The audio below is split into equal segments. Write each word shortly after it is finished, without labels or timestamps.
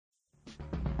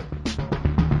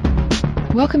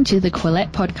Welcome to the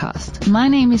Quillette podcast. My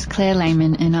name is Claire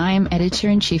Lehman and I am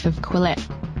Editor-in-Chief of Quillette.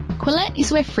 Quillette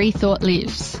is where free thought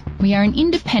lives. We are an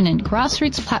independent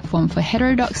grassroots platform for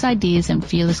heterodox ideas and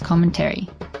fearless commentary.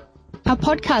 Our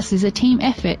podcast is a team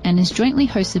effort and is jointly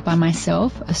hosted by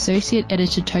myself, Associate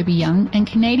Editor Toby Young, and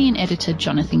Canadian Editor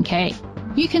Jonathan Kay.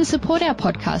 You can support our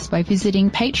podcast by visiting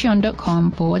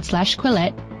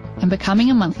patreon.com/Quillette and becoming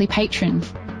a monthly patron.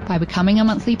 By becoming a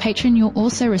monthly patron, you'll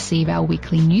also receive our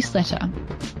weekly newsletter.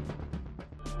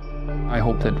 I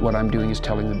hope that what I'm doing is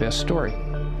telling the best story.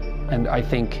 And I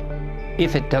think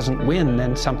if it doesn't win,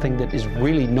 then something that is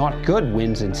really not good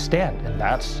wins instead. And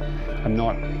I'm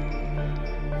not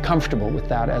comfortable with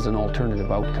that as an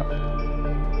alternative outcome.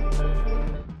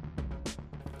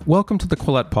 Welcome to the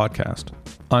Quillette podcast.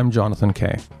 I'm Jonathan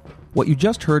Kay. What you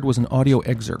just heard was an audio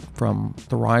excerpt from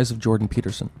The Rise of Jordan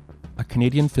Peterson, a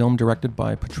Canadian film directed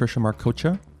by Patricia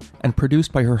Marcocha and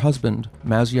produced by her husband,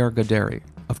 Maziar Gaderi,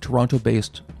 of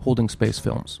Toronto-based Holding Space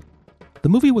Films. The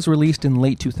movie was released in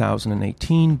late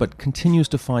 2018, but continues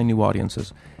to find new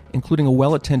audiences, including a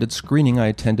well-attended screening I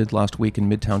attended last week in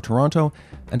Midtown Toronto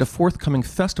and a forthcoming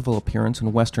festival appearance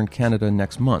in Western Canada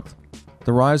next month.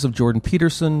 The Rise of Jordan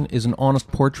Peterson is an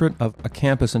honest portrait of a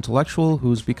campus intellectual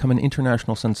who's become an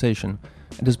international sensation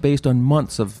and is based on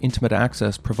months of intimate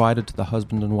access provided to the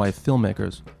husband and wife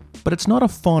filmmakers. But it's not a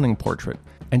fawning portrait,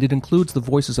 and it includes the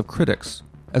voices of critics,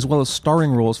 as well as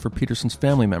starring roles for Peterson's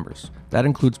family members. That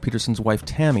includes Peterson's wife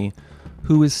Tammy,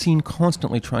 who is seen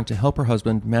constantly trying to help her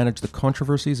husband manage the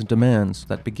controversies and demands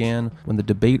that began when the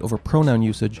debate over pronoun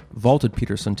usage vaulted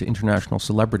Peterson to international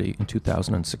celebrity in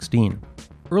 2016.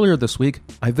 Earlier this week,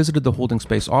 I visited the Holding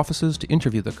Space offices to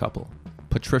interview the couple,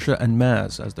 Patricia and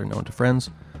Maz, as they're known to friends,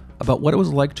 about what it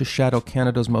was like to shadow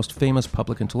Canada's most famous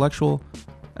public intellectual,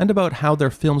 and about how their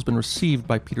film's been received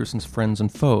by Peterson's friends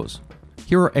and foes.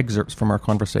 Here are excerpts from our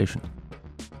conversation.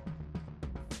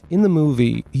 In the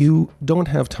movie, you don't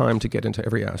have time to get into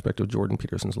every aspect of Jordan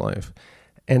Peterson's life,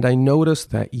 and I noticed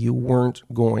that you weren't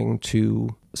going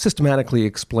to systematically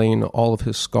explain all of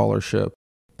his scholarship.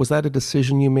 Was that a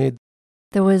decision you made?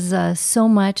 There was so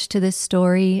much to this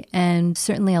story and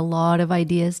certainly a lot of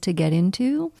ideas to get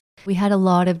into. We had a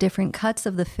lot of different cuts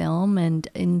of the film, and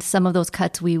in some of those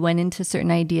cuts we went into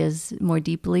certain ideas more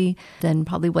deeply than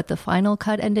probably what the final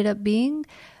cut ended up being.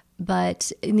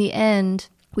 But in the end,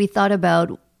 we thought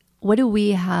about what do we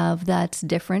have that's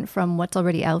different from what's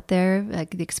already out there?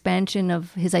 Like the expansion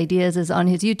of his ideas is on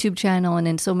his YouTube channel and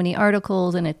in so many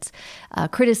articles, and it's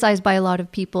criticized by a lot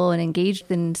of people and engaged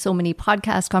in so many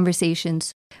podcast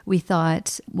conversations. We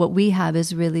thought what we have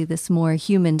is really this more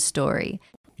human story.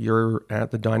 You're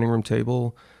at the dining room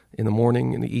table in the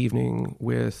morning, in the evening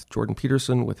with Jordan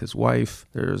Peterson, with his wife.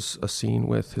 There's a scene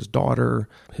with his daughter,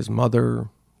 his mother,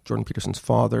 Jordan Peterson's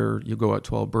father. You go out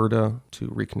to Alberta to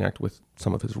reconnect with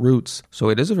some of his roots. So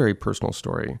it is a very personal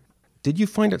story. Did you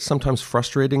find it sometimes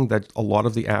frustrating that a lot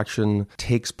of the action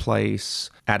takes place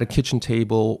at a kitchen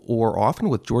table or often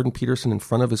with Jordan Peterson in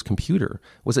front of his computer?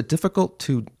 Was it difficult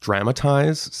to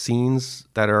dramatize scenes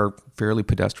that are fairly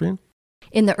pedestrian?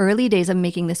 In the early days of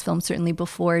making this film, certainly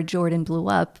before Jordan blew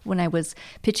up, when I was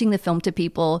pitching the film to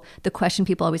people, the question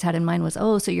people always had in mind was,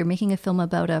 oh, so you're making a film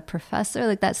about a professor?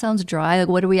 Like, that sounds dry. Like,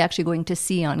 what are we actually going to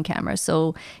see on camera?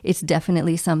 So it's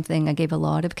definitely something I gave a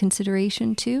lot of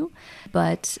consideration to.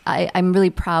 But I'm really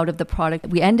proud of the product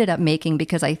we ended up making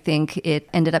because I think it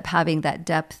ended up having that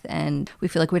depth, and we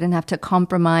feel like we didn't have to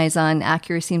compromise on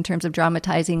accuracy in terms of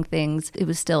dramatizing things. It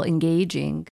was still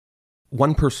engaging.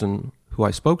 One person who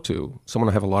I spoke to, someone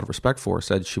I have a lot of respect for,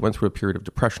 said she went through a period of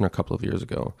depression a couple of years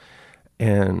ago,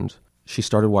 and she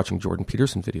started watching Jordan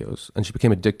Peterson videos, and she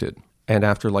became addicted. And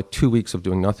after like 2 weeks of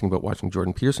doing nothing but watching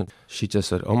Jordan Peterson, she just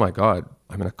said, oh my God,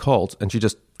 I'm in a cult. And she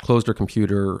just closed her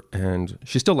computer, and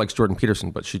she still likes Jordan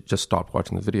Peterson, but she just stopped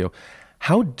watching the video.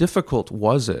 How difficult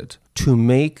was it to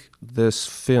make this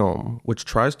film, which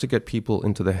tries to get people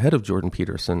into the head of Jordan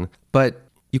Peterson, but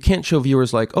you can't show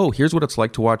viewers like, oh, here's what it's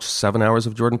like to watch 7 hours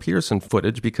of Jordan Peterson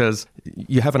footage because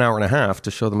you have an hour and a half to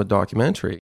show them a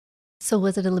documentary. So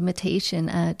was it a limitation?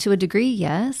 To a degree,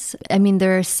 yes. I mean,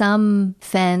 there are some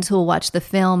fans who will watch the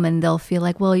film and they'll feel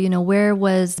like, well, where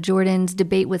was Jordan's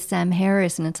debate with Sam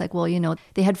Harris? And it's like, well,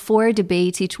 they had 4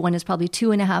 debates. Each one is probably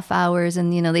 2.5 hours.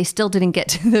 And, they still didn't get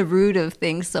to the root of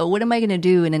things. So what am I going to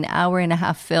do in an hour and a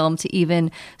half film to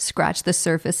even scratch the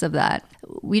surface of that?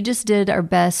 We just did our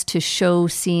best to show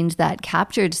scenes that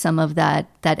captured some of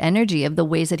that that energy of the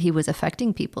ways that he was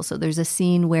affecting people. So there's a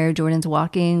scene where Jordan's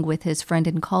walking with his friend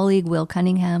and colleague, Will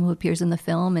Cunningham, who appears in the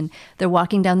film, and they're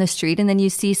walking down the street, and then you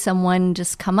see someone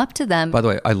just come up to them. By the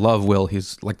way, I love Will.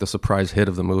 He's like the surprise hit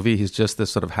of the movie. He's just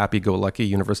this sort of happy-go-lucky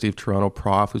University of Toronto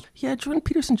prof who's, Jordan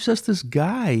Peterson's just this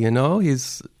guy, you know?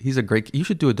 He's a great... You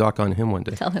should do a doc on him one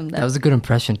day. Tell him that. That was a good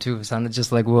impression, too. It sounded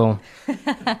just like Will.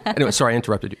 Anyway, sorry, I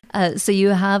interrupted you. So you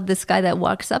have this guy that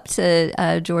walks up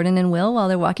to Jordan and Will while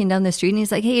they're walking down the street, and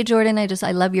he's like, "Hey, Jordan,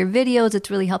 I love your videos. It's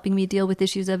really helping me deal with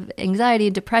issues of anxiety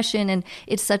and depression." And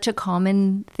it's such a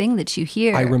common thing that you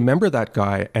hear. I remember that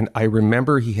guy, and I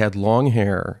remember he had long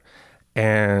hair,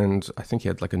 and I think he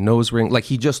had like a nose ring. Like,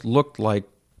 he just looked like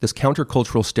this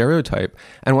countercultural stereotype.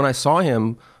 And when I saw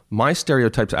him, my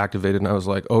stereotypes activated, and I was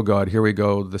like, oh God, here we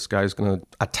go. This guy's going to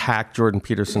attack Jordan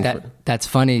Peterson. That's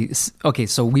funny. Okay,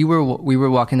 so we were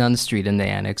walking down the street in the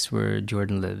Annex where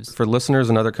Jordan lives. For listeners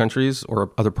in other countries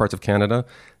or other parts of Canada,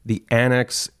 the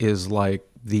Annex is like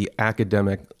the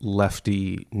academic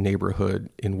lefty neighborhood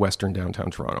in Western downtown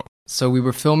Toronto. So we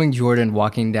were filming Jordan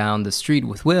walking down the street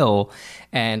with Will,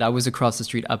 and I was across the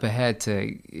street up ahead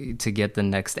to get the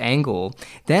next angle.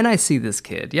 Then I see this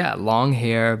kid, long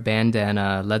hair,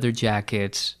 bandana, leather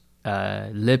jacket,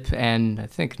 lip and I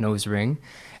think nose ring.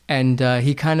 And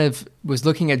he kind of was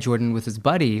looking at Jordan with his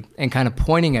buddy and kind of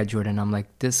pointing at Jordan. I'm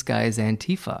like, this guy's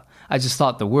Antifa. I just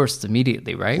thought the worst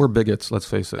immediately, right? We're bigots, let's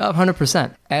face it.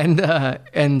 100%.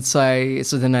 And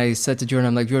so then I said to Jordan,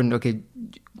 I'm like, Jordan, okay,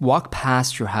 walk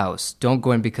past your house. Don't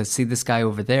go in because see this guy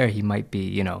over there, he might be,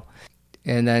 you know.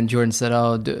 And then Jordan said,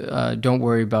 don't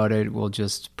worry about it. We'll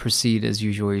just proceed as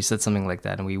usual. He said something like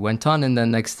that. And we went on. And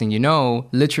then next thing you know,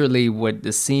 literally what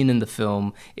the scene in the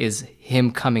film is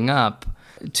him coming up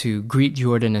to greet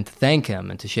Jordan and to thank him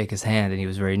and to shake his hand. And he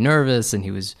was very nervous. And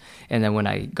then when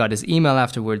I got his email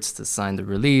afterwards to sign the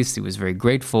release, he was very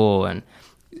grateful. And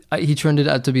he turned it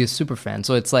out to be a super fan.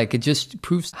 So it's like, it just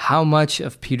proves how much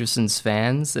of Peterson's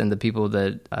fans and the people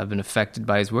that have been affected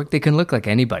by his work, they can look like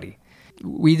anybody.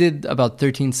 We did about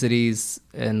 13 cities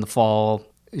in the fall,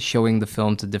 showing the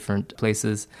film to different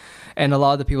places. And a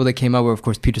lot of the people that came out were, of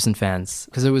course, Peterson fans.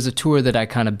 Because it was a tour that I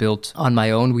kind of built on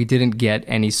my own. We didn't get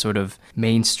any sort of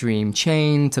mainstream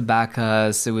chain to back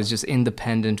us. It was just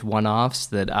independent one-offs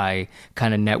that I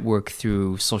kind of networked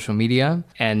through social media.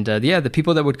 And the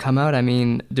people that would come out, I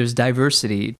mean, there's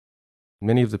diversity.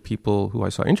 Many of the people who I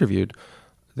saw interviewed,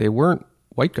 they weren't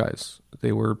white guys.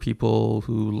 They were people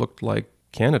who looked like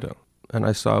Canada. And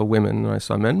I saw women and I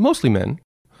saw men, mostly men.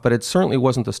 But it certainly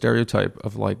wasn't the stereotype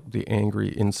of like the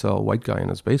angry incel white guy in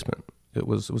his basement. It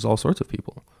was all sorts of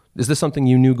people. Is this something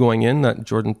you knew going in, that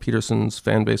Jordan Peterson's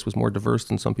fan base was more diverse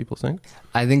than some people think?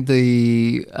 I think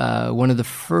the one of the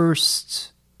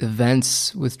first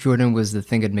events with Jordan was the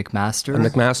thing at McMaster. And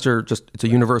McMaster, it's a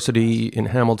university in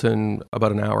Hamilton,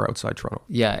 about an hour outside Toronto.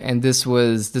 Yeah, and this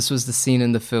was the scene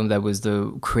in the film that was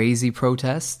the crazy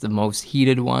protest, the most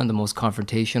heated one, the most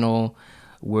confrontational,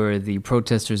 where the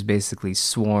protesters basically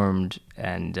swarmed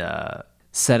and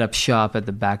set up shop at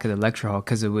the back of the lecture hall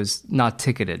because it was not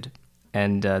ticketed.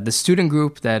 And the student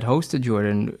group that hosted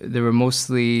Jordan, they were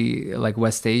mostly like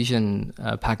West Asian,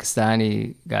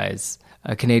 Pakistani guys,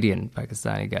 Canadian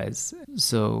Pakistani guys.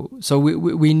 So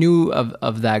we knew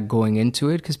of that going into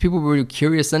it because people were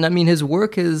curious. And I mean, his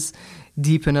work is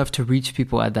deep enough to reach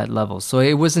people at that level. So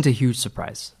it wasn't a huge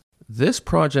surprise. This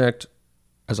project,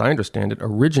 as I understand it,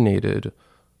 originated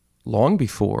long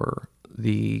before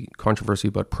the controversy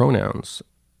about pronouns.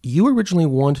 You originally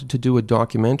wanted to do a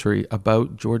documentary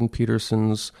about Jordan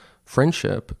Peterson's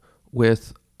friendship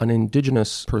with an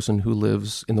Indigenous person who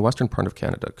lives in the western part of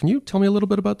Canada. Can you tell me a little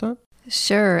bit about that?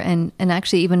 Sure. And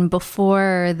actually, even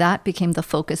before that became the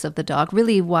focus of the doc,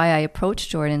 really why I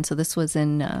approached Jordan, so this was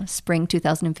in spring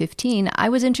 2015, I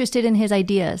was interested in his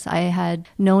ideas. I had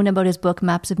known about his book,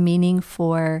 Maps of Meaning,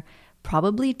 for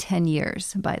probably 10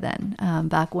 years by then,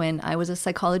 back when I was a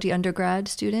psychology undergrad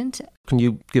student. Can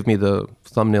you give me the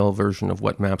thumbnail version of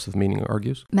what Maps of Meaning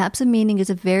argues? Maps of Meaning is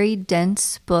a very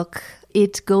dense book.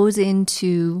 It goes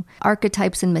into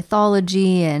archetypes and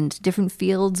mythology and different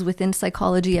fields within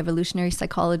psychology, evolutionary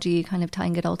psychology, kind of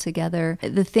tying it all together.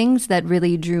 The things that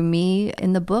really drew me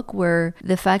in the book were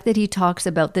the fact that he talks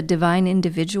about the divine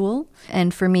individual.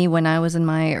 And for me, when I was in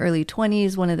my early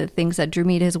 20s, one of the things that drew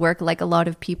me to his work, like a lot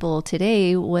of people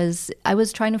today, was I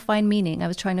was trying to find meaning. I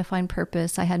was trying to find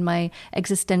purpose. I had my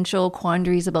existential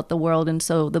quandaries about the world. And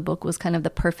so the book was kind of the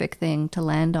perfect thing to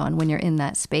land on when you're in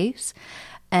that space.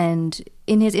 And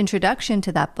in his introduction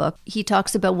to that book, he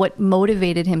talks about what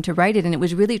motivated him to write it. And it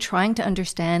was really trying to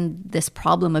understand this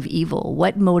problem of evil.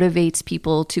 What motivates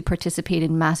people to participate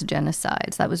in mass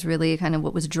genocides? That was really kind of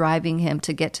what was driving him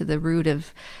to get to the root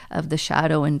of the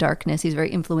shadow and darkness. He's very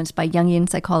influenced by Jungian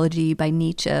psychology, by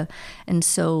Nietzsche. And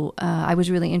so I was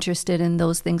really interested in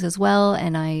those things as well.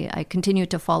 And I continued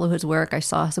to follow his work. I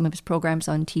saw some of his programs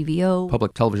on TVO.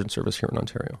 Public television service here in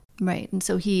Ontario. Right. And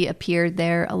so he appeared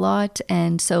there a lot.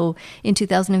 And so in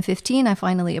 2015, I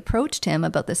finally approached him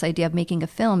about this idea of making a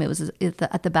film. It was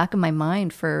at the back of my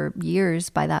mind for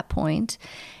years by that point.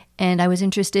 And I was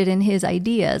interested in his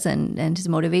ideas and his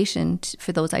motivation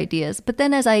for those ideas. But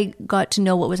then as I got to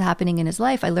know what was happening in his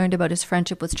life, I learned about his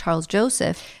friendship with Charles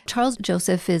Joseph. Charles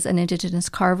Joseph is an Indigenous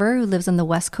carver who lives on the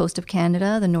west coast of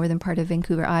Canada, the northern part of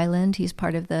Vancouver Island. He's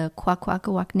part of the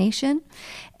Kwakwaka'wakw Nation.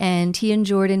 And he and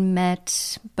Jordan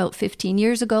met about 15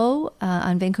 years ago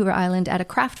on Vancouver Island at a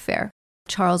craft fair.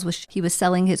 Charles was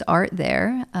selling his art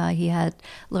there. He had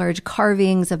large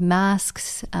carvings of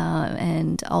masks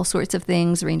and all sorts of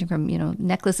things, ranging from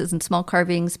necklaces and small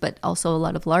carvings, but also a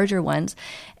lot of larger ones.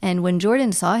 And when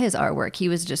Jordan saw his artwork, he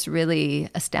was just really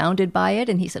astounded by it.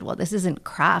 And he said, "Well, this isn't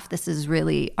craft. This is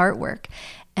really artwork."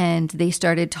 And they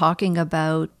started talking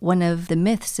about one of the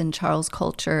myths in Charles'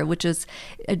 culture, which is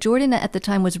Jordan at the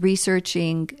time was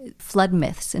researching flood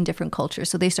myths in different cultures.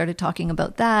 So they started talking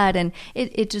about that, and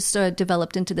it just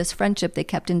developed into this friendship. They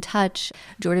kept in touch.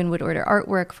 Jordan would order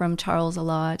artwork from Charles a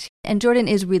lot. And Jordan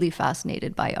is really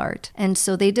fascinated by art. And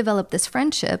so they developed this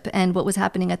friendship. And what was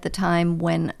happening at the time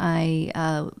when I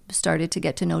started to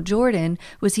get to know Jordan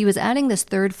was he was adding this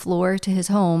third floor to his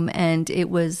home, and it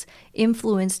was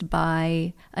influenced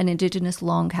by an Indigenous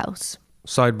longhouse.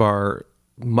 Sidebar,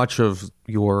 much of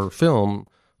your film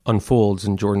unfolds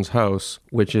in Jordan's house,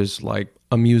 which is like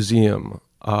a museum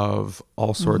of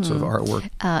all sorts of artwork.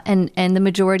 And the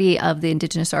majority of the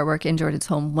Indigenous artwork in Jordan's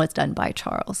home was done by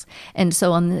Charles. And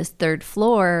so on this third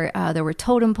floor, there were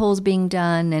totem poles being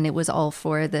done, and it was all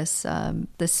for this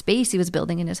space he was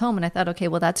building in his home. And I thought, okay,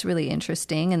 well, that's really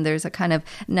interesting. And there's a kind of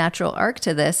natural arc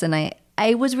to this. And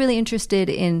I was really interested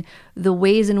in the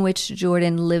ways in which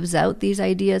Jordan lives out these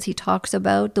ideas he talks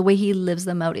about, the way he lives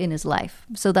them out in his life.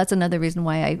 So that's another reason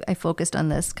why I focused on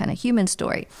this kind of human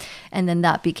story. And then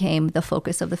that became the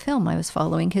focus of the film. I was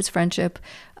following his friendship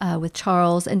with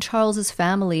Charles and Charles's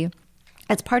family.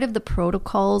 As part of the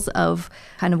protocols of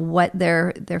kind of what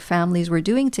their families were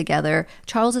doing together,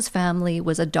 Charles's family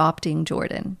was adopting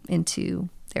Jordan into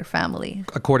their family.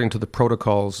 According to the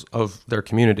protocols of their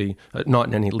community, not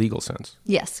in any legal sense.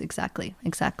 Yes, exactly.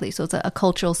 So it's a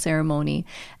cultural ceremony.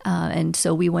 And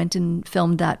so we went and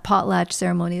filmed that potlatch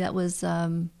ceremony. That was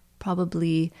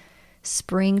probably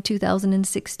spring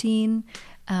 2016.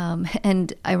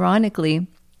 And ironically,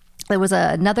 there was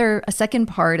a second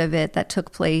part of it that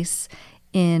took place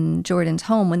in Jordan's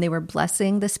home when they were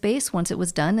blessing the space once it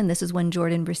was done. And this is when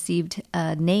Jordan received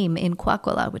a name in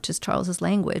Kwakwala, which is Charles's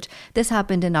language. This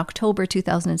happened in October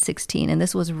 2016, and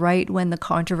this was right when the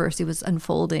controversy was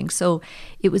unfolding. So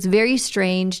it was very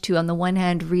strange to, on the one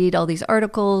hand, read all these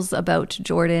articles about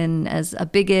Jordan as a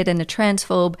bigot and a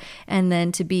transphobe, and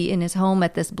then to be in his home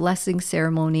at this blessing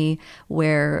ceremony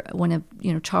where one of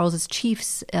Charles's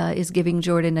chiefs is giving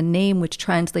Jordan a name which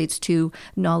translates to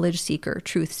knowledge seeker,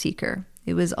 truth seeker.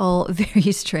 It was all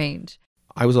very strange.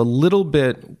 I was a little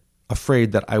bit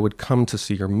afraid that I would come to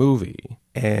see your movie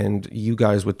and you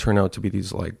guys would turn out to be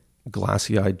these like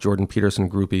glassy-eyed Jordan Peterson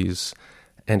groupies,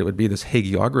 and it would be this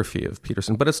hagiography of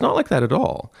Peterson. But it's not like that at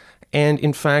all. And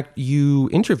in fact, you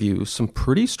interview some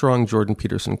pretty strong Jordan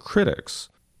Peterson critics.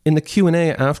 In the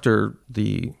Q&A after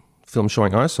the film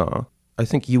showing I saw, I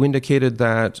think you indicated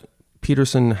that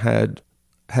Peterson had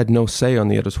no say on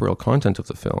the editorial content of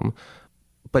the film,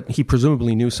 but he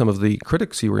presumably knew some of the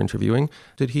critics you were interviewing.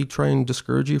 Did he try and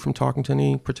discourage you from talking to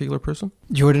any particular person?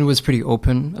 Jordan was pretty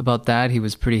open about that. He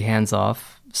was pretty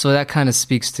hands-off. So that kind of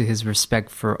speaks to his respect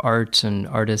for art and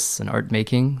artists and art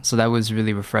making. So that was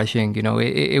really refreshing.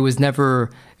 It was never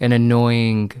an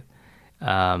annoying...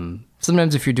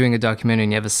 Sometimes if you're doing a documentary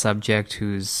and you have a subject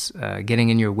who's getting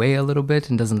in your way a little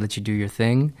bit and doesn't let you do your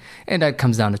thing, and that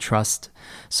comes down to trust.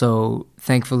 So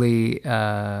thankfully,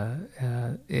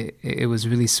 it was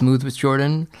really smooth with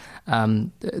Jordan.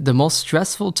 The most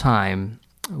stressful time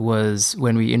was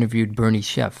when we interviewed Bernie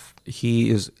Sheff.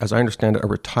 He is, as I understand it, a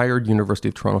retired University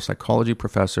of Toronto psychology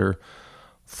professor,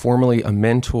 formerly a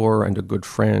mentor and a good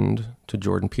friend to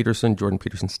Jordan Peterson. Jordan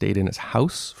Peterson stayed in his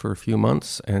house for a few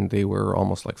months, and they were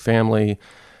almost like family.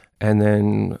 And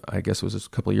then, I guess it was a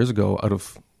couple of years ago, out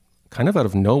of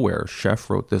nowhere, Sheff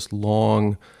wrote this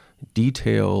long,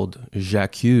 detailed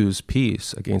J'accuse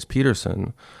piece against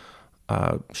Peterson,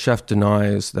 Sheff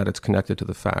denies that it's connected to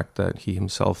the fact that he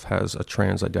himself has a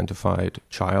trans-identified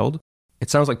child. It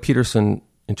sounds like Peterson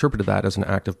interpreted that as an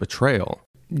act of betrayal.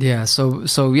 Yeah, so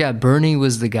Bernie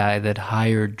was the guy that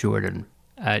hired Jordan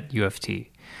at U of T.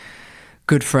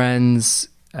 Good friends.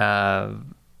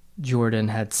 Jordan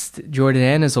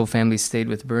and his whole family stayed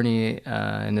with Bernie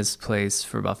in his place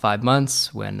for about 5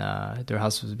 months when their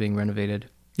house was being renovated.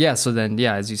 Yeah, so then,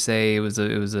 as you say, it was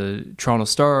a Toronto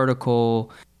Star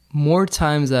article. More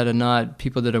times than not,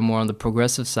 people that are more on the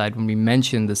progressive side, when we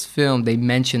mention this film, they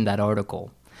mention that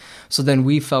article. So then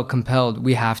we felt compelled,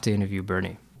 we have to interview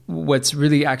Bernie. What's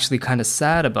really actually kind of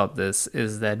sad about this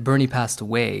is that Bernie passed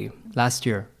away last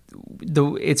year.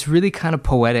 It's really kind of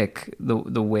poetic,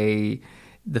 the way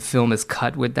the film is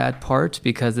cut with that part,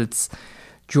 because it's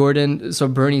Jordan. So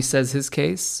Bernie says his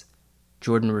case,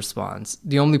 Jordan responds.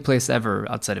 The only place ever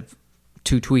outside of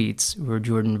 2 tweets where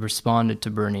Jordan responded to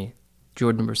Bernie.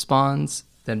 Jordan responds,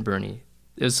 then Bernie.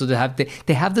 So they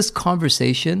have this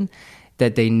conversation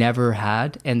that they never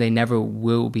had and they never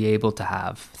will be able to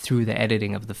have through the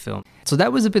editing of the film. So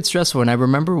that was a bit stressful. And I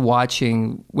remember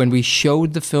watching when we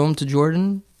showed the film to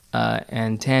Jordan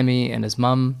and Tammy and his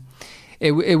mom.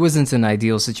 It wasn't an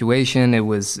ideal situation. It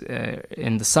was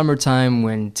in the summertime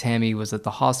when Tammy was at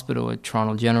the hospital at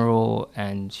Toronto General,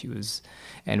 and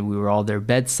we were all there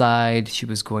bedside. She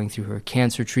was going through her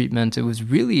cancer treatment. It was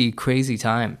really a crazy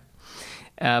time,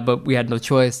 but we had no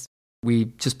choice. We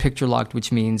just picture locked,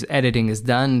 which means editing is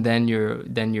done. Then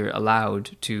you're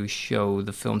allowed to show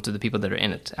the film to the people that are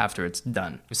in it after it's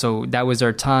done. So that was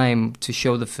our time to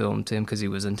show the film to him because he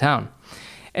was in town.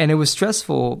 And it was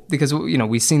stressful because,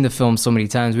 we've seen the film so many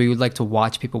times. We would like to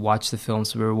watch people watch the film.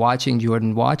 So we were watching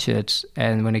Jordan watch it.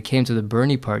 And when it came to the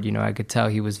Bernie part, I could tell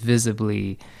he was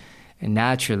visibly and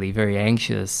naturally very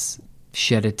anxious,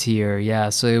 shed a tear. Yeah,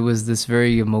 so it was this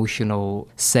very emotional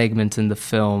segment in the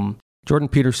film. Jordan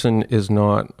Peterson is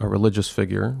not a religious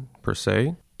figure, per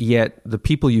se. Yet the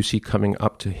people you see coming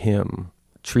up to him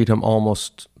treat him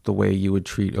almost the way you would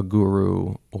treat a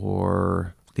guru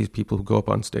or these people who go up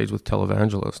on stage with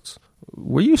televangelists.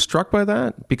 Were you struck by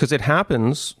that? Because it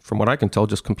happens, from what I can tell,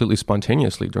 just completely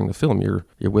spontaneously during the film. You're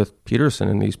with Peterson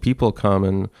and these people come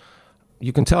and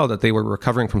you can tell that they were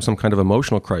recovering from some kind of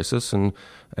emotional crisis and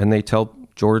they tell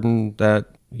Jordan that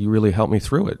you really helped me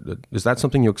through it. Is that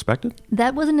something you expected?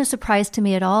 That wasn't a surprise to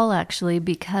me at all, actually,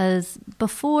 because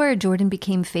before Jordan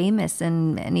became famous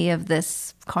and any of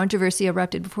this controversy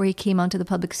erupted, before he came onto the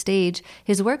public stage,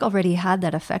 his work already had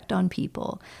that effect on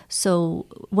people. So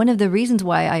one of the reasons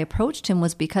why I approached him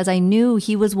was because I knew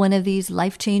he was one of these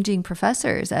life-changing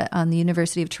professors on the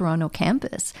University of Toronto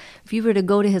campus. If you were to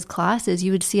go to his classes,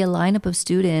 you would see a lineup of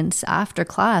students after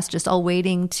class just all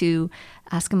waiting to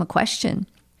ask him a question.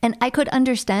 And I could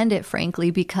understand it, frankly,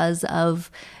 because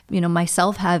of,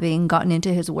 myself having gotten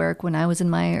into his work when I was in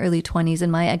my early 20s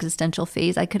in my existential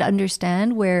phase. I could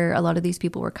understand where a lot of these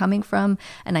people were coming from,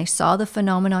 and I saw the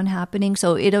phenomenon happening.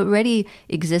 So it already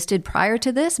existed prior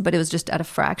to this, but it was just at a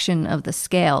fraction of the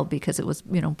scale because it was,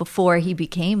 before he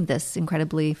became this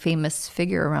incredibly famous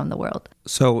figure around the world.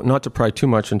 So not to pry too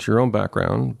much into your own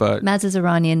background, but... Maz is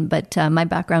Iranian, but my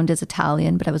background is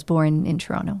Italian, but I was born in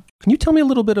Toronto. Can you tell me a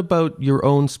little bit about your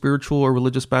own spiritual or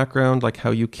religious background, like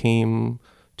how you came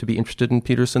to be interested in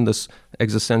Peterson, this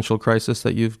existential crisis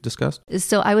that you've discussed?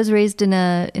 So I was raised in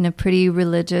a pretty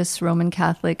religious Roman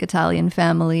Catholic Italian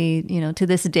family. To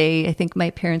this day, I think my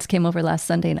parents came over last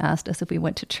Sunday and asked us if we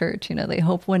went to church. They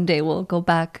hope one day we'll go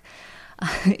back.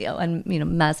 And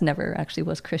Maz never actually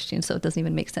was Christian, so it doesn't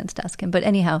even make sense to ask him. But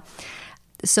anyhow,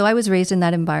 so I was raised in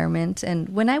that environment, and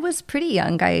when I was pretty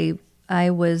young, I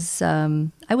was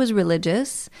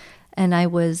religious, and I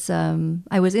was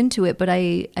into it, but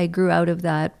I grew out of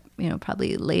that,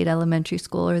 probably late elementary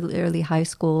school or early high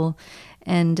school.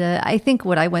 And I think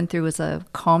what I went through was a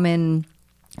common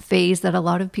phase that a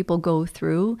lot of people go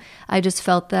through. I just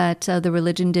felt that the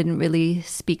religion didn't really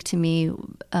speak to me,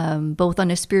 both on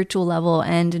a spiritual level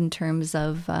and in terms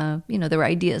of, there were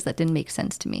ideas that didn't make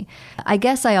sense to me. I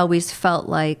guess I always felt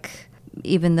like,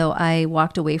 even though I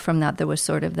walked away from that, there was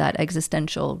sort of that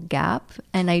existential gap.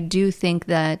 And I do think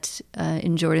that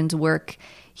in Jordan's work,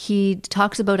 he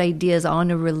talks about ideas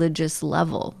on a religious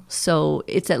level. So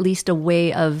it's at least a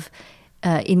way of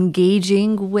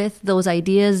engaging with those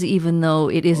ideas, even though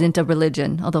it isn't a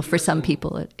religion, although for some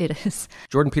people it is.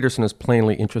 Jordan Peterson is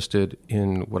plainly interested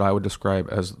in what I would describe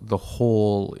as the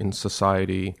hole in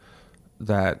society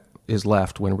that is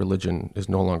left when religion is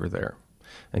no longer there.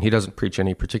 And he doesn't preach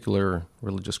any particular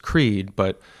religious creed,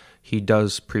 but he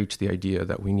does preach the idea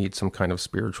that we need some kind of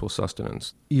spiritual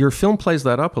sustenance. Your film plays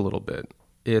that up a little bit.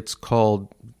 It's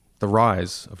called The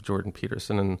Rise of Jordan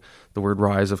Peterson, and the word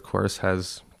rise, of course,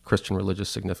 has Christian religious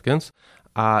significance.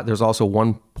 There's also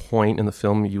one point in the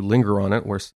film, you linger on it,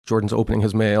 where Jordan's opening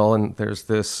his mail, and there's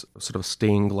this sort of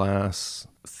stained glass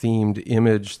themed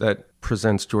image that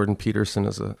presents Jordan Peterson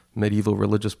as a medieval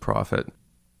religious prophet.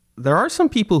 There are some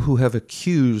people who have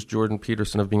accused Jordan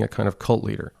Peterson of being a kind of cult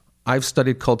leader. I've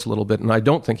studied cults a little bit, and I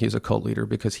don't think he's a cult leader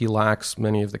because he lacks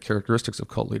many of the characteristics of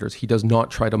cult leaders. He does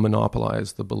not try to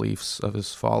monopolize the beliefs of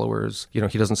his followers. He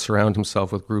doesn't surround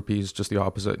himself with groupies, just the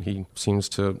opposite. He seems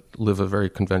to live a very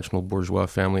conventional bourgeois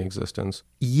family existence.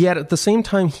 Yet at the same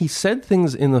time, he said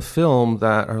things in the film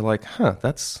that are like,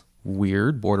 that's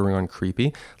weird, bordering on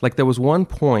creepy. Like there was one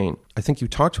point, I think you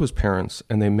talked to his parents,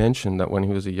 and they mentioned that when he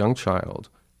was a young child,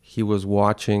 he was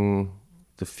watching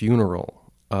the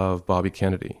funeral of Bobby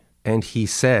Kennedy. And he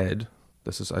said,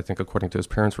 this is, I think, according to his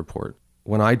parents' report,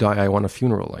 when I die, I want a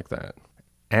funeral like that.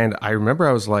 And I remember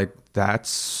I was like, that's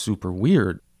super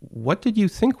weird. What did you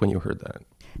think when you heard that?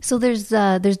 So there's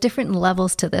different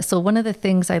levels to this. So one of the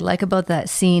things I like about that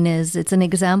scene is it's an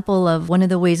example of one of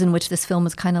the ways in which this film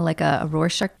is kind of like a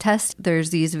Rorschach test. There's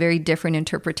these very different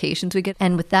interpretations we get.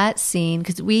 And with that scene,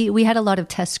 because we had a lot of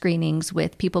test screenings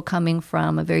with people coming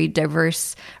from a very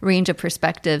diverse range of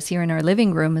perspectives here in our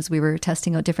living room as we were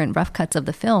testing out different rough cuts of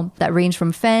the film that range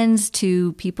from fans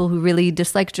to people who really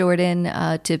disliked Jordan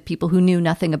to people who knew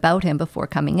nothing about him before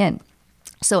coming in.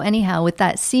 So anyhow, with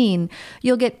that scene,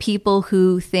 you'll get people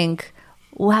who think,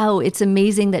 wow, it's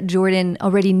amazing that Jordan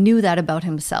already knew that about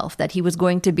himself, that he was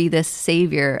going to be this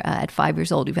savior at 5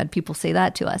 years old. We've had people say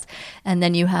that to us. And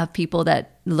then you have people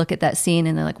that look at that scene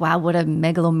and they're like, wow, what a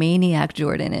megalomaniac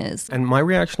Jordan is. And my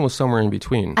reaction was somewhere in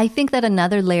between. I think that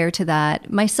another layer to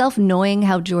that, myself knowing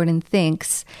how Jordan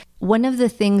thinks, one of the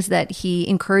things that he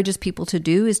encourages people to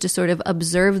do is to sort of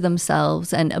observe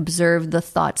themselves and observe the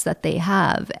thoughts that they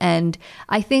have. And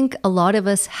I think a lot of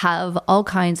us have all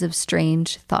kinds of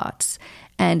strange thoughts.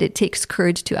 And it takes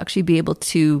courage to actually be able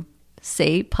to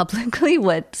say publicly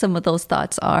what some of those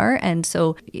thoughts are. And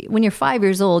so when you're 5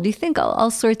 years old, you think all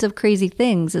sorts of crazy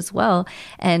things as well.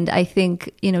 And I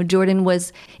think, Jordan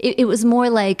was, it was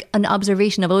more like an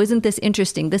observation of, oh, isn't this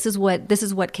interesting? This is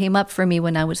what came up for me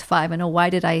when I was 5. And oh, why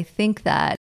did I think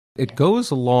that? It goes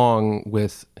along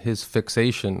with his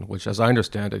fixation, which as I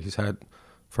understand it, he's had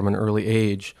from an early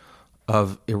age,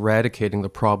 of eradicating the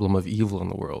problem of evil in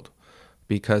the world.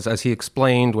 Because as he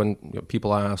explained, when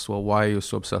people asked, well, why are you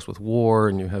so obsessed with war?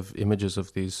 And you have images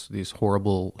of these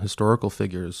horrible historical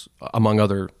figures, among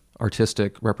other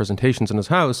artistic representations in his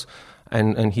house.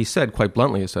 And he said quite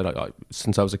bluntly, he said,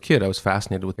 since I was a kid, I was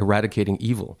fascinated with eradicating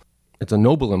evil. It's a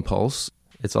noble impulse.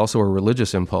 It's also a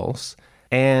religious impulse.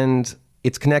 And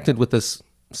it's connected with this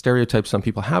stereotype some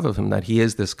people have of him, that he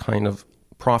is this kind of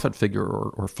prophet figure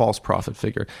or false prophet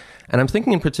figure. And I'm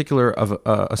thinking in particular of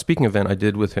a speaking event I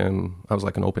did with him. I was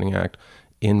like an opening act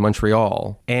in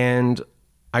Montreal. And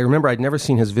I remember I'd never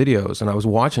seen his videos, and I was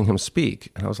watching him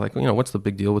speak. And I was like, what's the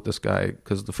big deal with this guy?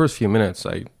 Because the first few minutes,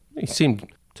 he seemed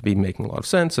to be making a lot of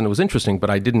sense, and it was interesting,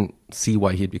 but I didn't see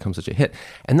why he had become such a hit.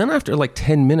 And then after like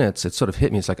 10 minutes, it sort of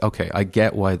hit me. It's like, okay, I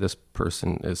get why this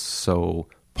person is so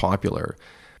popular,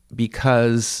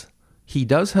 because he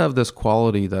does have this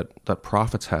quality that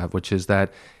prophets have, which is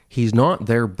that he's not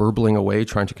there burbling away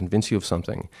trying to convince you of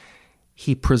something.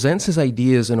 He presents his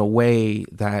ideas in a way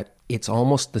that it's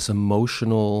almost this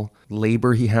emotional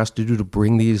labor he has to do to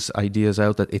bring these ideas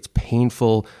out, that it's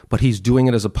painful, but he's doing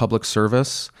it as a public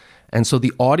service. And so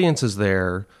the audience is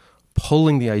there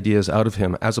pulling the ideas out of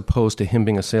him, as opposed to him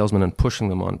being a salesman and pushing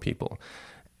them on people.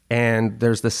 And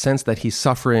there's this sense that he's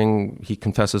suffering. He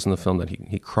confesses in the film that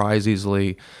he cries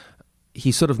easily.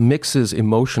 He sort of mixes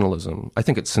emotionalism, I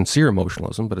think it's sincere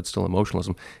emotionalism, but it's still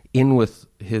emotionalism, in with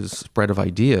his spread of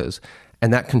ideas.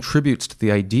 And that contributes to the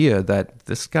idea that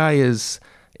this guy is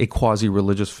a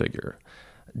quasi-religious figure.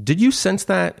 Did you sense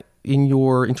that in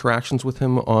your interactions with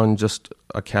him on just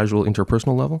a casual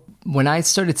interpersonal level? When I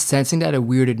started sensing that, it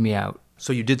weirded me out.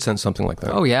 So you did sense something like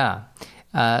that? Oh, yeah.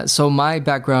 So my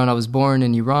background, I was born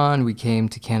in Iran. We came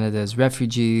to Canada as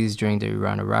refugees during the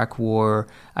Iran-Iraq War.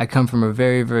 I come from a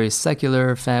very, very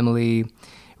secular family.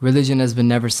 Religion has been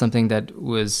never something that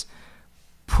was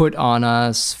put on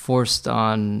us, forced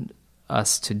on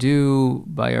us to do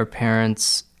by our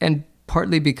parents, and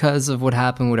partly because of what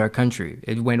happened with our country.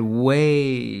 It went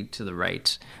way to the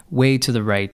right, way to the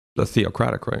right. The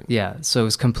theocratic, right? Yeah, so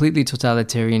it's completely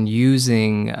totalitarian,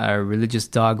 using religious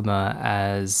dogma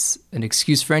as an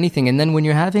excuse for anything. And then when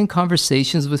you're having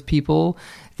conversations with people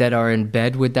that are in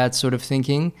bed with that sort of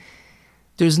thinking,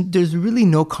 there's really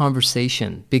no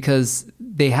conversation, because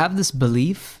they have this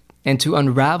belief, and to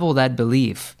unravel that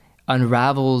belief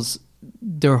unravels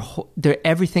their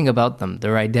everything about them,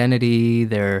 their identity,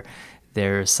 their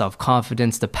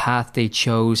self-confidence, the path they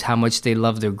chose, how much they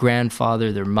love their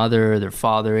grandfather, their mother, their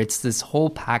father. It's this whole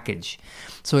package.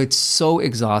 So it's so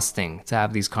exhausting to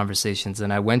have these conversations.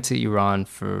 And I went to Iran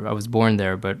I was born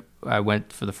there, but I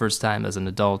went for the first time as an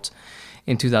adult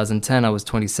in 2010. I was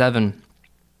 27.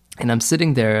 And I'm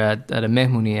sitting there at a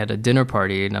mehmuni, at a dinner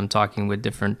party, and I'm talking with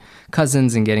different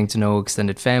cousins and getting to know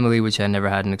extended family, which I never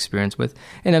had an experience with.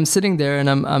 And I'm sitting there, and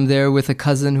I'm there with a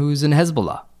cousin who's in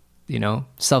Hezbollah,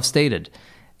 self-stated.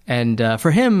 And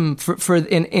for him, for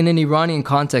in an Iranian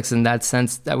context, in that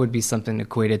sense, that would be something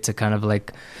equated to kind of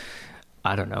like,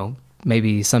 I don't know,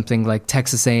 maybe something like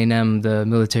Texas A&M, the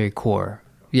military corps.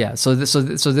 Yeah, so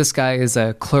this guy is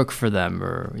a clerk for them,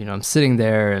 or I'm sitting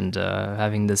there and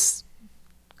having this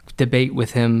debate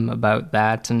with him about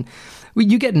that, and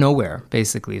you get nowhere,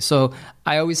 basically. So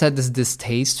I always had this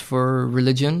distaste for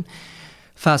religion.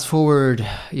 Fast forward,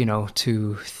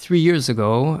 to 3 years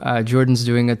ago, Jordan's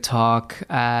doing a talk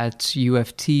at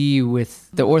UFT with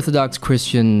the Orthodox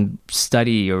Christian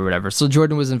study or whatever. So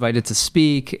Jordan was invited to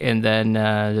speak, and then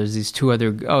there's these two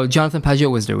other... Oh, Jonathan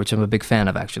Pajot was there, which I'm a big fan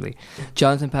of, actually.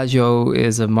 Jonathan Pajot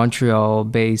is a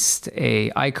Montreal-based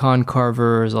icon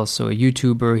carver, is also a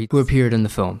YouTuber who appeared in the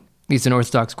film. He's an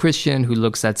Orthodox Christian who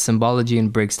looks at symbology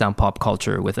and breaks down pop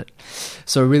culture with it.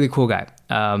 So a really cool guy.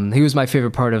 He was my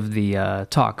favorite part of the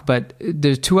talk. But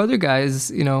there's two other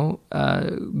guys,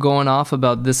 going off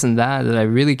about this and that I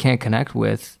really can't connect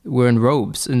with. We're in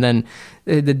robes. And then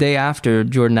the day after,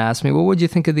 Jordan asked me, well, what did you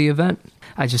think of the event?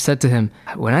 I just said to him,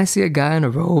 when I see a guy in a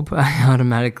robe, I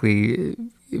automatically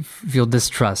feel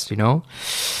distrust,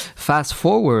 Fast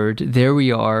forward, there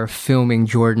we are filming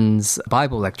Jordan's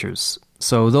Bible lectures.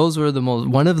 So those were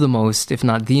one of the most, if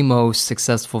not the most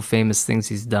successful, famous things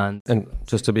he's done. And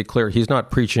just to be clear, he's not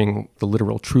preaching the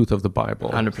literal truth of the Bible.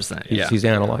 100%. He's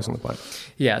analyzing the Bible.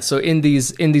 Yeah. So in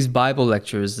these Bible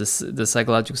lectures, the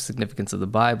psychological significance of the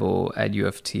Bible at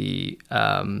UFT.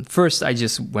 First, I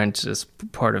just went as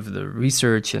part of the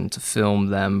research and to film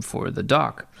them for the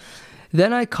doc.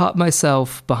 Then I caught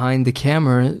myself behind the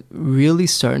camera, really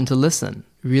starting to listen.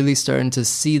 Really starting to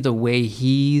see the way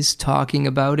he's talking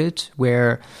about it,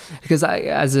 because I,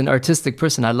 as an artistic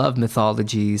person, I love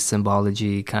mythology,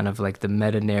 symbology, kind of like the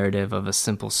meta-narrative of a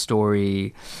simple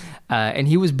story. And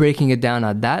he was breaking it down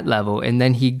at that level. And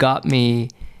then he got me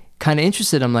kind of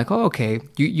interested. I'm like, oh, okay,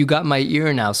 you got my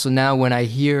ear now. So now when I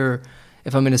hear,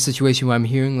 if I'm in a situation where I'm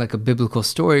hearing like a biblical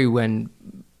story, when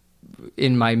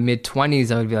in my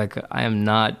mid-20s, I would be like, I am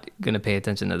not going to pay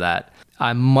attention to that.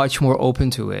 I'm much more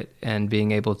open to it and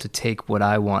being able to take what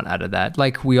I want out of that,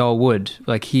 like we all would,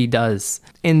 like he does.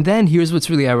 And then here's what's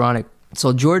really ironic.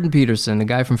 So Jordan Peterson, a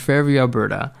guy from Fairview,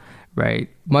 Alberta, right?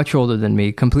 Much older than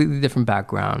me, completely different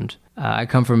background. I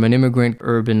come from an immigrant,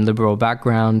 urban, liberal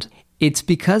background. It's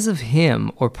because of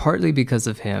him, or partly because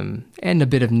of him, and a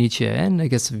bit of Nietzsche, and I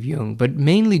guess of Jung, but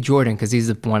mainly Jordan, because he's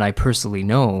the one I personally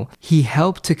know. He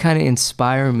helped to kind of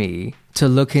inspire me to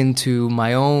look into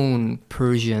my own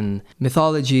Persian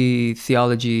mythology,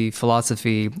 theology,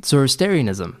 philosophy,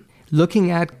 Zoroastrianism.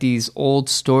 Looking at these old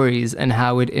stories and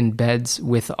how it embeds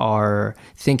with our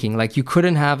thinking. Like you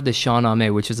couldn't have the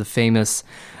Shahnameh, which is a famous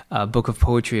book of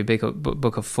poetry, a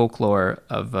book of folklore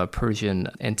of Persian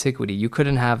antiquity. You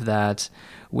couldn't have that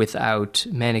without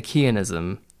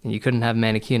Manichaeanism. And you couldn't have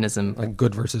Manichaeanism. Like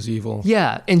good versus evil.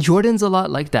 Yeah, and Jordan's a lot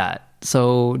like that.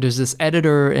 So there's this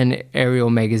editor in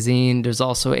Ariel magazine. There's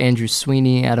also Andrew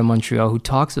Sweeney out of Montreal who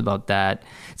talks about that.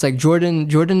 It's like Jordan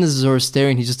is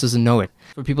Zoroastrian, he just doesn't know it.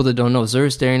 For people that don't know,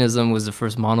 Zoroastrianism was the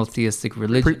first monotheistic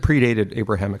religion. Predated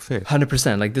Abrahamic faith.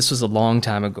 100%. Like this was a long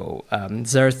time ago.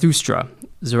 Zoroaster.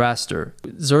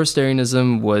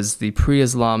 Zoroastrianism was the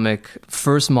pre-Islamic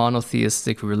first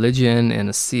monotheistic religion in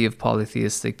a sea of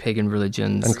polytheistic pagan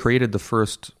religions. And created the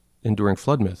first enduring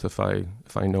flood myth, if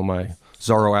I know my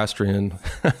Zoroastrian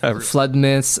flood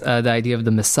myths, the idea of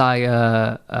the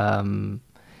Messiah,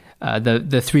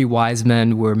 the three wise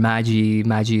men were Magi.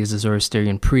 Magi is a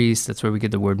Zoroastrian priest. That's where we get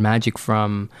the word magic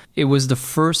from. It was the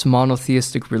first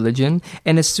monotheistic religion.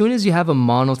 And as soon as you have a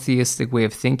monotheistic way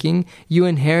of thinking, you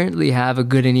inherently have a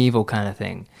good and evil kind of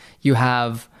thing. You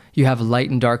have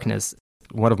light and darkness.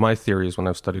 One of my theories when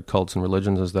I've studied cults and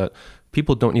religions is that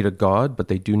people don't need a god, but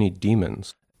they do need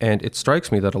demons. And it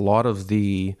strikes me that a lot of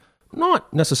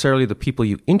not necessarily the people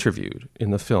you interviewed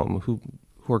in the film, who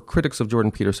are critics of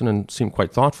Jordan Peterson and seem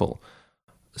quite thoughtful,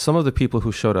 some of the people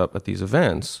who showed up at these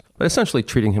events, but essentially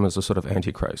treating him as a sort of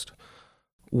antichrist.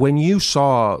 When you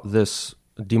saw this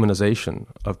demonization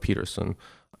of Peterson.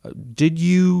 Did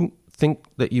you think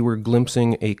that you were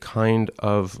glimpsing a kind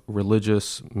of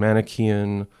religious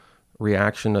Manichaean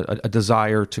reaction, a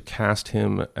desire to cast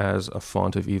him as a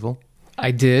font of evil?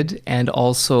 I did, and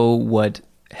also what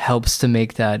helps to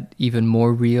make that even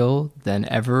more real than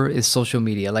ever is social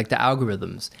media, like the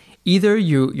algorithms. Either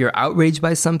you're outraged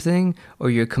by something or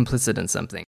you're complicit in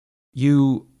something.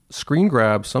 You screen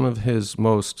grab some of his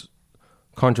most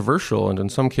controversial and in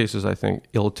some cases, I think,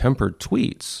 ill-tempered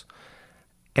tweets,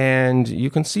 and you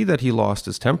can see that he lost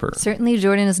his temper. Certainly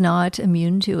Jordan is not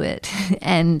immune to it.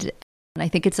 And I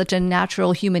think it's such a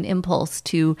natural human impulse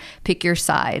to pick your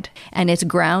side, and it's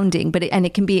grounding, and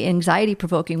it can be anxiety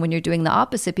provoking when you're doing the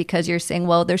opposite, because you're saying,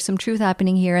 well, there's some truth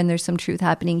happening here and there's some truth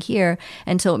happening here.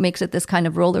 And so it makes it this kind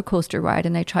of roller coaster ride.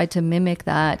 And I tried to mimic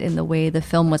that in the way the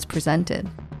film was presented.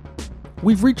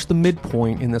 We've reached the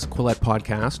midpoint in this Quillette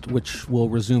podcast, which will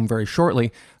resume very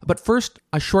shortly. But first,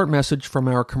 a short message from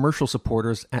our commercial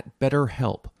supporters at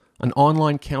BetterHelp, an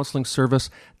online counseling service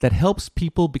that helps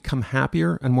people become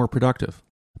happier and more productive.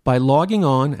 By logging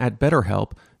on at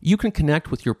BetterHelp, you can connect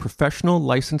with your professional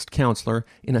licensed counselor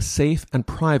in a safe and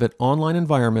private online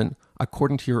environment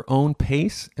according to your own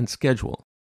pace and schedule,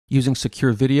 using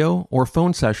secure video or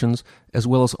phone sessions, as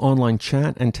well as online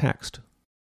chat and text.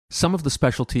 Some of the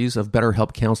specialties of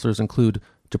BetterHelp counselors include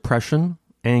depression,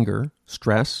 anger,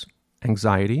 stress,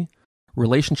 anxiety,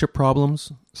 relationship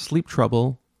problems, sleep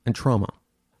trouble, and trauma.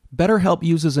 BetterHelp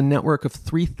uses a network of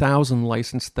 3,000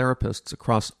 licensed therapists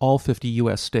across all 50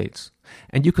 U.S. states,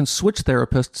 and you can switch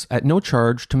therapists at no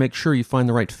charge to make sure you find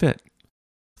the right fit.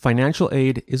 Financial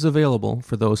aid is available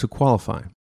for those who qualify.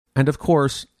 And of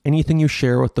course, anything you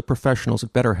share with the professionals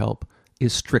at BetterHelp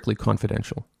is strictly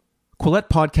confidential. Quillette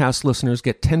podcast listeners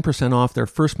get 10% off their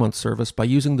first month service by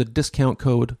using the discount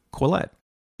code Quillette.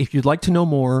 If you'd like to know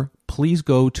more, please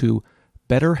go to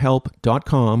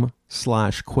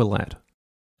betterhelp.com/Quillette.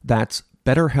 That's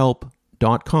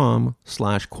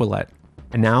betterhelp.com/Quillette.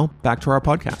 And now, back to our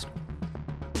podcast.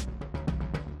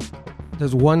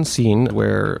 There's one scene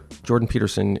where Jordan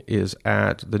Peterson is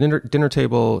at the dinner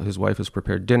table. His wife has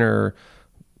prepared dinner.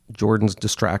 Jordan's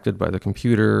distracted by the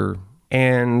computer.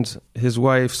 And his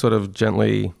wife sort of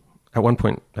gently, at one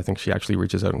point, I think she actually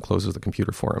reaches out and closes the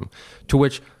computer for him, to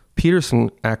which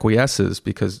Peterson acquiesces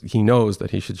because he knows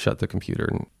that he should shut the computer,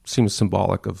 and seems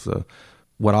symbolic of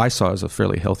what I saw as a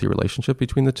fairly healthy relationship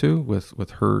between the two,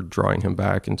 with her drawing him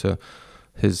back into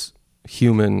his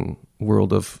human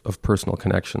world of personal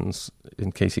connections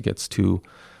in case he gets too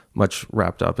much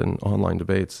wrapped up in online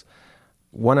debates.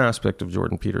 One aspect of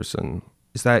Jordan Peterson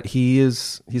is that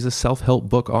he's a self-help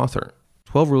book author.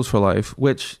 12 Rules for Life,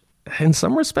 which in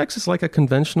some respects is like a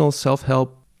conventional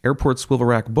self-help airport swivel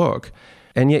rack book.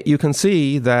 And yet you can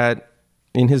see that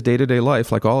in his day-to-day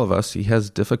life, like all of us, he has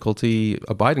difficulty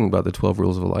abiding by the 12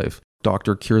 Rules of Life.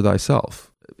 Doctor, cure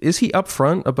thyself. Is he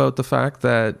upfront about the fact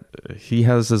that he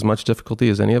has as much difficulty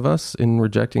as any of us in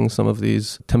rejecting some of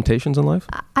these temptations in life?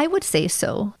 I would say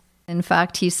so. In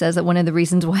fact, he says that one of the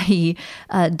reasons why he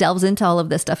delves into all of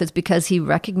this stuff is because he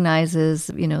recognizes,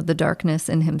 the darkness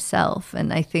in himself.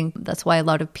 And I think that's why a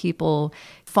lot of people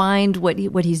find what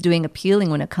he's doing appealing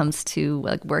when it comes to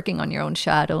like working on your own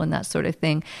shadow and that sort of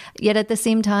thing. Yet at the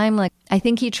same time, I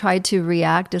think he tried to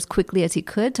react as quickly as he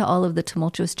could to all of the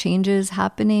tumultuous changes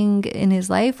happening in his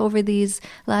life over these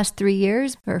last 3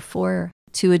 years or 4.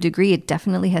 To a degree, it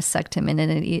definitely has sucked him in,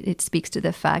 and it speaks to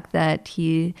the fact that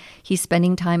he's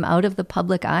spending time out of the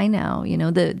public eye now.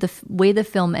 The way the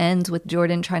film ends with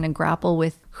Jordan trying to grapple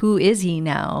with who is he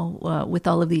now with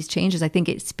all of these changes. I think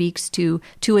it speaks to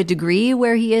a degree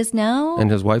where he is now.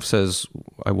 And his wife says,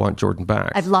 "I want Jordan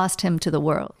back. I've lost him to the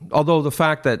world." Although the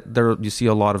fact that you see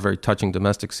a lot of very touching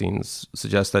domestic scenes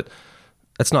suggests that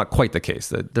that's not quite the case.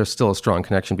 That there's still a strong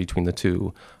connection between the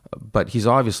two, but he's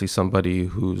obviously somebody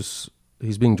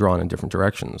he's being drawn in different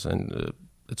directions, and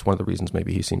it's one of the reasons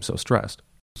maybe he seems so stressed.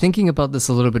 Thinking about this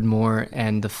a little bit more,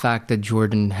 and the fact that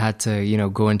Jordan had to,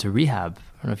 go into rehab. I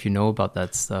don't know if you know about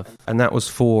that stuff. And that was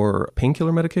for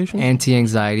painkiller medication?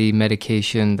 Anti-anxiety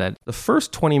medication. That the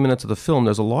first 20 minutes of the film,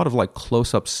 there's a lot of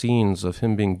close-up scenes of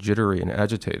him being jittery and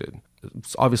agitated.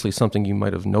 It's obviously something you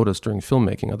might have noticed during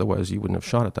filmmaking, otherwise you wouldn't have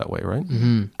shot it that way, right?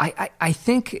 Mm-hmm. I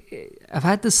think I've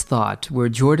had this thought where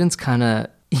Jordan's kind of,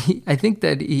 I think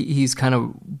that he's kind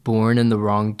of born in the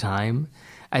wrong time.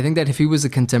 I think that if he was a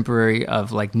contemporary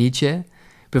of Nietzsche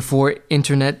before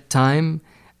internet time,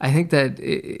 I think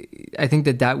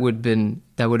that would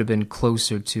have been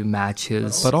closer to match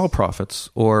his. But all prophets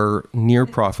or near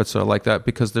prophets are like that,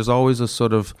 because there's always a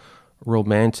sort of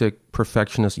romantic,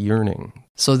 perfectionist yearning.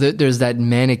 So there's that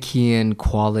Manichaean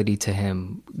quality to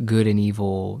him, good and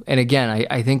evil. And again,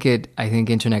 I think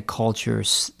internet culture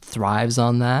thrives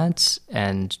on that,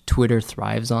 and Twitter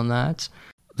thrives on that.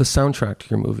 The soundtrack to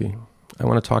your movie, I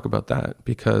want to talk about that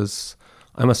because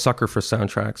I'm a sucker for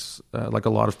soundtracks. Like a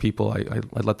lot of people, I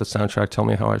let the soundtrack tell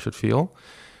me how I should feel.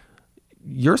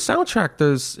 Your soundtrack,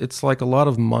 it's like a lot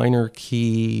of minor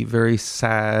key, very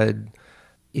sad.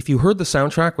 If you heard the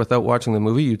soundtrack without watching the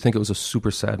movie, you'd think it was a super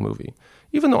sad movie.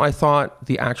 Even though I thought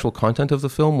the actual content of the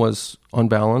film was, on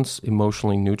balance,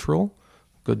 emotionally neutral,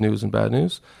 good news and bad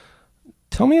news.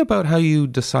 Tell me about how you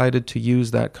decided to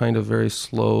use that kind of very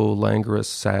slow, languorous,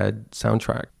 sad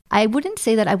soundtrack. I wouldn't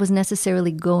say that I was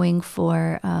necessarily going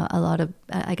for a lot of,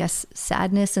 I guess,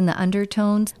 sadness in the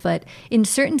undertones, but in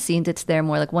certain scenes it's there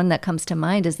more. Like one that comes to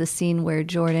mind is the scene where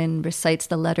Jordan recites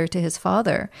the letter to his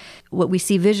father. What we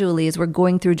see visually is we're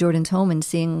going through Jordan's home and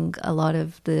seeing a lot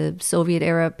of the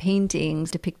Soviet-era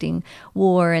paintings depicting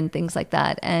war and things like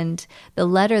that. And the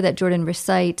letter that Jordan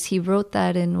recites, he wrote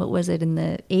that in, in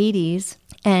the 80s.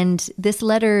 And this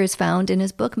letter is found in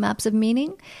his book, Maps of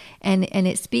Meaning. And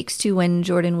it speaks to when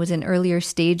Jordan was in earlier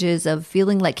stages of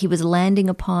feeling like he was landing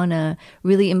upon a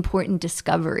really important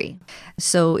discovery.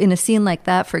 So in a scene like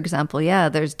that, for example,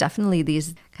 there's definitely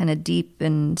these kind of deep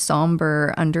and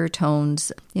somber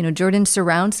undertones. You know, Jordan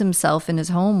surrounds himself in his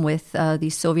home with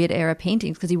these Soviet-era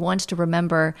paintings because he wants to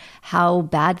remember how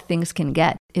bad things can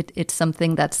get. It's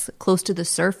something that's close to the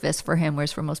surface for him,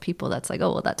 whereas for most people, that's like,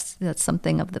 oh, well, that's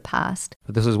something of the past.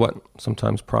 But this is what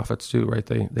sometimes prophets do, right?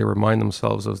 They remind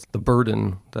themselves of the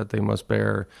burden that they must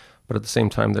bear, but at the same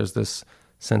time, there's this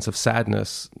sense of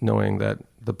sadness, knowing that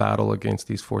the battle against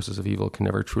these forces of evil can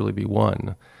never truly be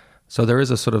won. So there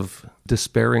is a sort of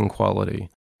despairing quality.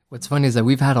 What's funny is that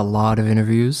we've had a lot of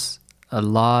interviews, a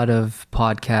lot of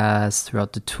podcasts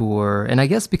throughout the tour, and I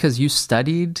guess because you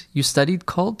studied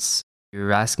cults,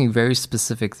 you're asking very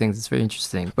specific things. It's very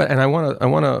interesting. And I want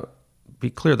to be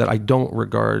clear that I don't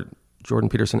regard Jordan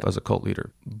Peterson as a cult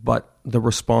leader, but the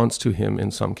response to him in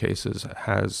some cases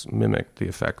has mimicked the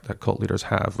effect that cult leaders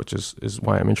have, which is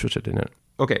why I'm interested in it.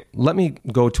 Okay, let me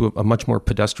go to a much more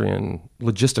pedestrian,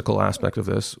 logistical aspect of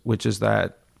this, which is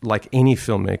that, like any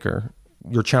filmmaker,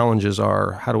 your challenges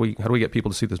are how do we get people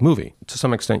to see this movie? To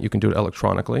some extent, you can do it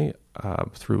electronically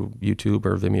through YouTube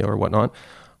or Vimeo or whatnot.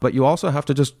 But you also have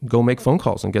to just go make phone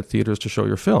calls and get theaters to show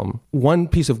your film. One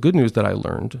piece of good news that I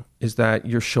learned is that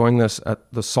you're showing this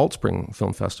at the Salt Spring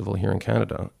Film Festival here in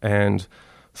Canada. And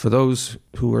for those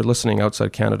who are listening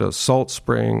outside Canada, Salt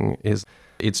Spring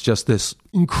it's just this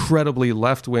incredibly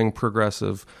left-wing,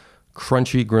 progressive,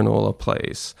 crunchy granola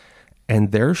place.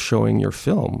 And they're showing your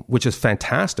film, which is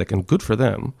fantastic and good for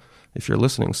them. If you're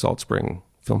listening, Salt Spring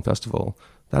Film Festival,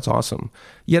 that's awesome.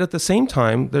 Yet at the same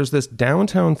time, there's this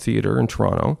downtown theater in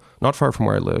Toronto, not far from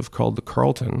where I live, called the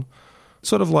Carlton,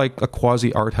 sort of like a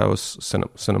quasi-art house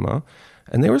cinema.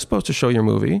 And they were supposed to show your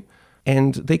movie,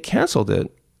 and they canceled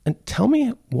it. And tell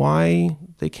me why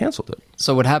they canceled it.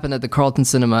 So what happened at the Carlton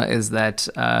Cinema is that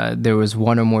there was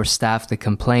one or more staff that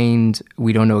complained.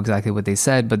 We don't know exactly what they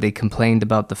said, but they complained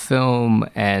about the film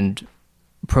and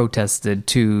protested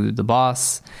to the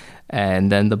boss.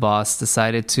 And then the boss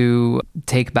decided to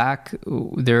take back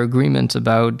their agreement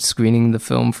about screening the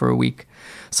film for a week.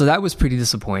 So that was pretty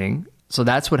disappointing. So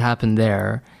that's what happened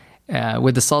there.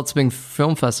 With the Salt Spring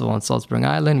Film Festival on Salt Spring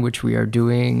Island, which we are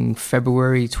doing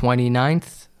February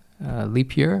 29th,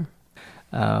 leap year.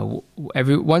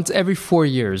 Every 4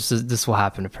 years, this will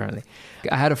happen, apparently.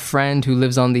 I had a friend who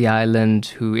lives on the island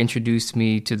who introduced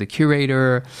me to the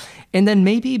curator. And then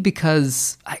maybe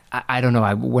because, I don't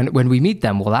know, when we meet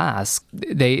them, we'll ask.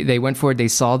 They went for it, they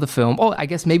saw the film. Oh, I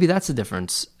guess maybe that's the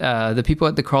difference. The people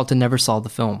at the Carlton never saw the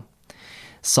film.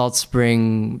 Salt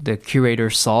Spring, the curator,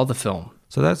 saw the film.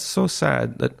 So that's so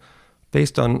sad that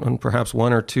based on perhaps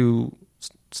one or two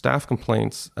staff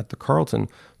complaints at the Carlton,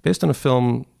 based on a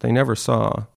film they never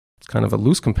saw, it's kind of a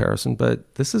loose comparison,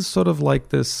 but this is sort of like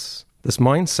this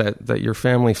mindset that your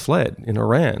family fled in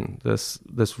Iran, this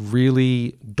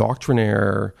really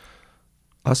doctrinaire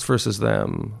us versus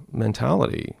them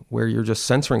mentality where you're just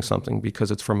censoring something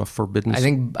because it's from a forbidden... I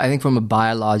think from a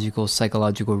biological,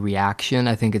 psychological reaction,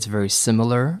 I think it's very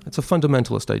similar. It's a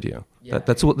fundamentalist idea. Yeah.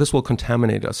 This will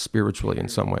contaminate us spiritually in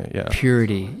some way. Yeah.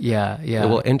 Purity. Yeah. It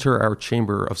will enter our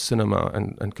chamber of cinema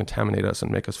and contaminate us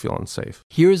and make us feel unsafe.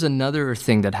 Here's another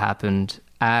thing that happened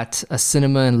at a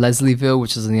cinema in Leslieville,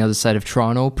 which is on the other side of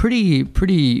Toronto. Pretty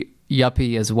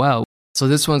yuppie as well. So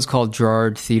this one's called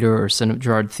Gerard Theater or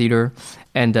Gerard Theater.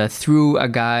 And through a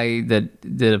guy that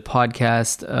did a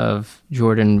podcast of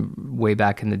Jordan way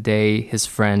back in the day, his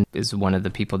friend is one of the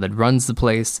people that runs the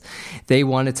place. They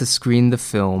wanted to screen the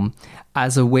film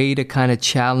as a way to kind of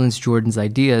challenge Jordan's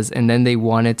ideas. And then they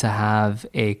wanted to have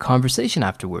a conversation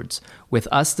afterwards with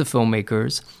us, the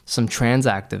filmmakers, some trans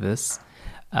activists.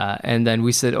 And then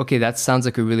we said, okay, that sounds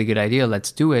like a really good idea.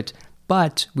 Let's do it.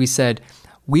 But we said,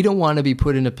 we don't want to be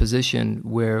put in a position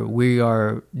where we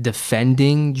are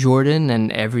defending Jordan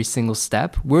and every single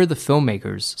step. We're the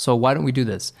filmmakers. So why don't we do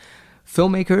this?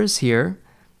 Filmmakers here,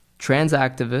 trans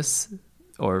activists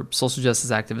or social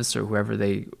justice activists or whoever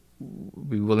they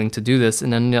be willing to do this.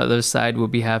 And then on the other side,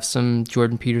 have some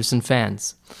Jordan Peterson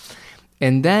fans.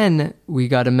 And then we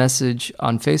got a message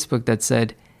on Facebook that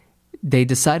said they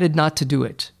decided not to do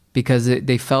it, because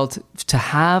they felt to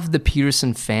have the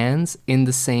Peterson fans in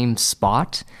the same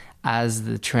spot as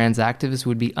the trans activists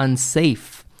would be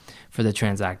unsafe for the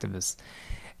trans activists.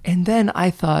 And then I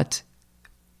thought,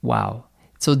 wow.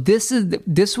 So this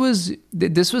was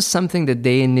something that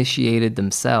they initiated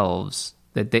themselves,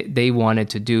 that they wanted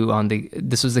to do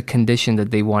this was a condition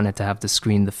that they wanted to have to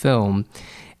screen the film.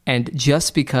 And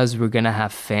just because we're going to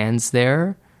have fans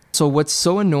there. So what's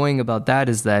so annoying about that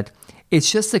is that it's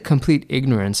just a complete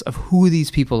ignorance of who these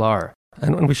people are.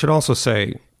 And we should also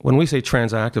say, when we say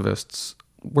trans activists,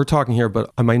 we're talking here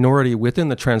about a minority within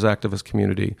the trans activist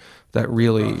community that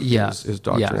really is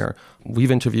doctrinaire. Yeah. We've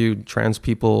interviewed trans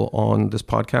people on this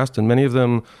podcast, and many of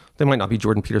them, they might not be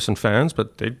Jordan Peterson fans,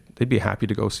 but they'd be happy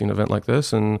to go see an event like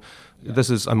this. And this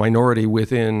is a minority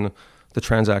within the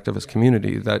trans activist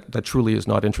community that truly is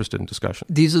not interested in discussion.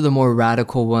 These are the more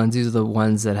radical ones. These are the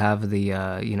ones that have the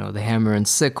the hammer and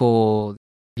sickle.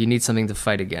 You need something to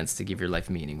fight against to give your life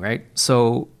meaning, right?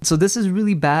 So this is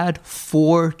really bad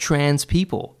for trans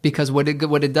people, because what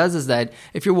it does is that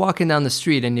if you're walking down the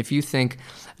street and if you think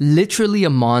literally a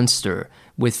monster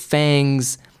with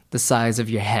fangs the size of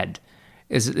your head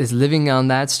is living on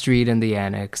that street in the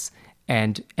annex,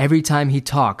 and every time he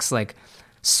talks, like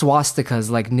swastikas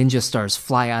like ninja stars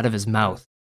fly out of his mouth.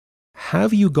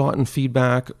 Have you gotten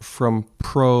feedback from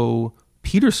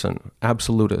pro-Peterson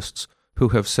absolutists who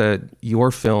have said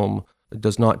your film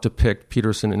does not depict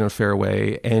Peterson in a fair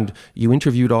way, and you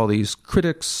interviewed all these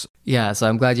critics? Yeah, so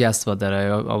I'm glad you asked about that. I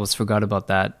almost forgot about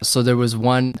that. So there was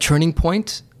one, Turning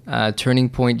Point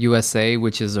USA,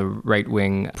 which is a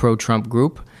right-wing pro-Trump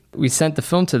group. We sent the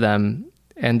film to them,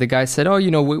 and the guy said,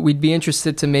 we'd be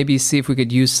interested to maybe see if we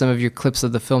could use some of your clips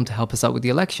of the film to help us out with the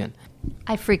election.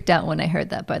 I freaked out when I heard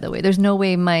that, by the way. There's no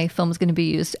way my film is going to be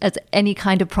used as any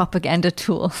kind of propaganda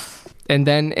tool. And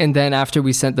then after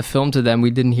we sent the film to them,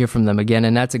 we didn't hear from them again.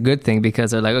 And that's a good thing,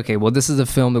 because they're like, okay, well, this is a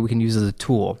film that we can use as a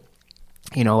tool.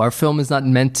 Our film is not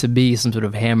meant to be some sort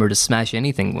of hammer to smash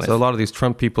anything with. So a lot of these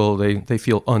Trump people, they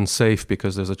feel unsafe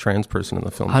because there's a trans person in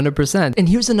the film. 100%. And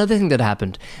here's another thing that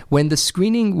happened. When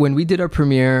we did our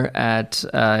premiere at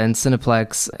in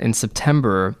Cineplex in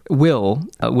September, Will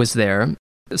was there.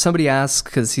 Somebody asked,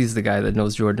 because he's the guy that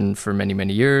knows Jordan for many,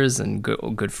 many years and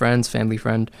good friends, family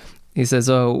friend. He says,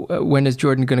 when is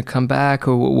Jordan going to come back?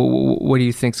 Or what do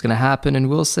you think is going to happen? And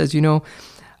Will says,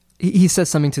 he says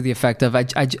something to the effect of,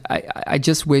 I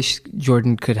just wish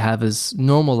Jordan could have his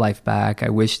normal life back. I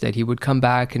wish that he would come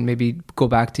back and maybe go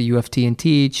back to U of T and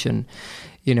teach. And,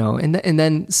 and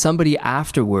then somebody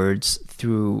afterwards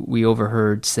we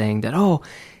overheard saying that,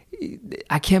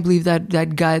 I can't believe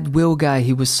that guy, Will guy,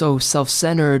 he was so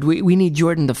self-centered. We need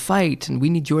Jordan to fight, and we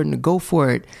need Jordan to go for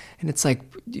it. And it's like,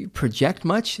 do you project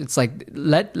much? It's like,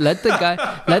 let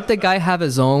the guy have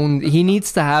his own. He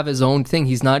needs to have his own thing.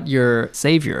 He's not your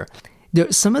savior.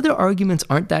 Some of their arguments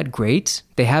aren't that great.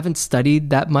 They haven't studied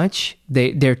that much.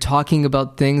 They're talking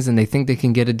about things, and they think they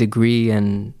can get a degree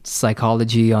in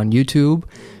psychology on YouTube.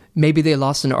 Maybe they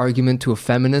lost an argument to a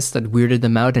feminist that weirded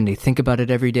them out, and they think about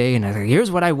it every day. And I think, here's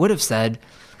what I would have said.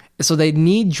 So they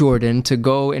need Jordan to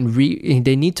go and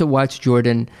they need to watch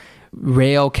Jordan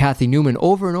rail Cathy Newman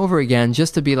over and over again,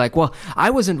 just to be like, well, I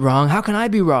wasn't wrong. How can I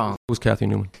be wrong? Who's Cathy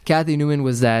Newman? Cathy Newman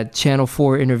was that Channel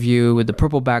 4 interview with the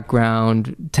purple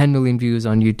background, 10 million views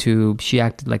on YouTube. She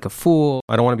acted like a fool.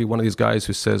 I don't want to be one of these guys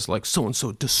who says, like,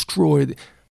 so-and-so destroyed.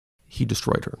 He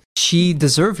destroyed her. She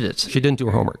deserved it. She didn't do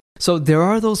her homework. So there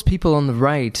are those people on the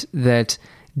right that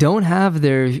don't have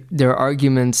their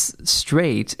arguments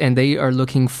straight, and they are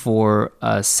looking for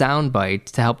a soundbite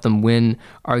to help them win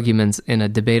arguments in a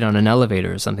debate on an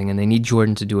elevator or something, and they need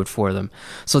Jordan to do it for them.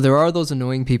 So there are those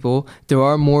annoying people. There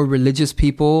are more religious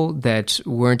people that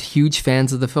weren't huge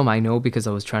fans of the film. I know, because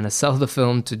I was trying to sell the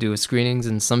film to do screenings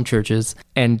in some churches,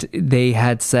 and they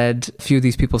had said, a few of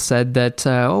these people said that,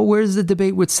 where's the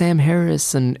debate with Sam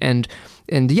Harris?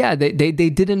 And yeah, they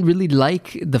didn't really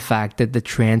like the fact that the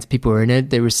trans people were in it.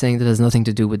 They were saying that it has nothing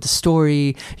to do with the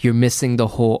story. You're missing the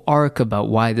whole arc about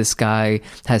why this guy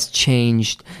has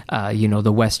changed,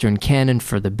 the Western canon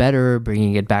for the better,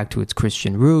 bringing it back to its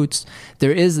Christian roots.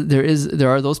 There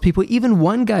are those people. Even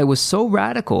one guy was so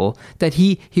radical that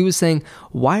he was saying,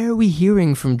 why are we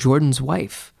hearing from Jordan's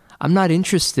wife? I'm not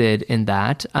interested in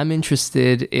that. I'm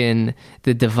interested in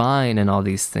the divine and all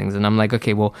these things. And I'm like,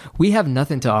 okay, well, we have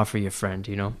nothing to offer your friend,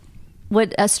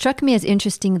 What struck me as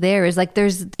interesting there is like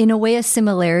there's, in a way, a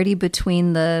similarity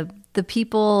between the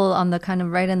people on the kind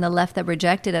of right and the left that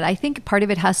rejected it. I think part of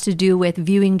it has to do with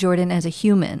viewing Jordan as a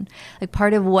human. Like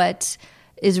part of what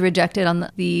is rejected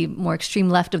on the more extreme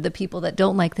left of the people that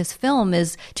don't like this film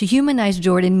is to humanize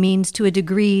Jordan means to a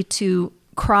degree to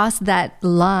cross that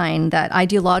line, that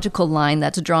ideological line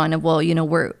that's drawn of,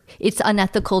 it's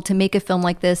unethical to make a film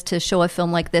like this, to show a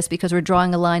film like this, because we're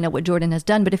drawing a line at what Jordan has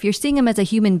done. But if you're seeing him as a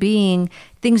human being,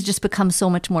 things just become so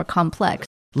much more complex.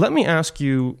 Let me ask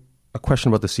you a question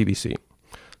about the CBC.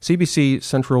 CBC,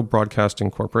 Central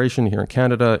Broadcasting Corporation here in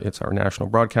Canada, it's our national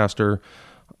broadcaster,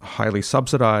 highly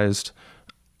subsidized.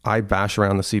 I bash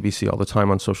around the CBC all the time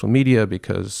on social media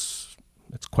because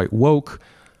it's quite woke.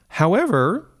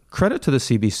 However, credit to the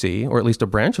CBC, or at least a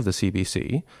branch of the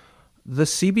CBC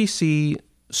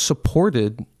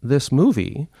supported this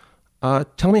movie.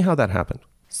 Tell me how that happened.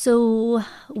 So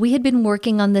we had been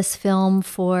working on this film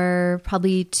for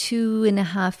probably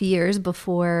 2.5 years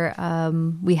before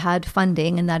we had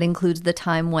funding, and that includes the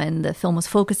time when the film was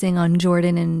focusing on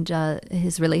Jordan and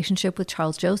his relationship with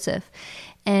Charles Joseph.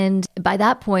 And by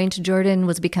that point, Jordan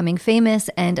was becoming famous,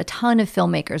 and a ton of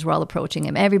filmmakers were all approaching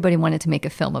him. Everybody wanted to make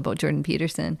a film about Jordan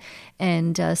Peterson.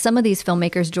 And some of these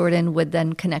filmmakers, Jordan would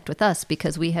then connect with us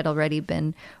because we had already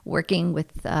been working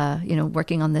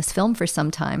working on this film for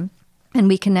some time. And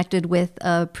we connected with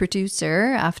a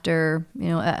producer after,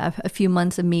 a few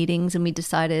months of meetings, and we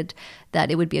decided that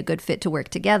it would be a good fit to work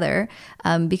together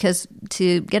because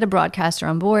to get a broadcaster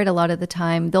on board, a lot of the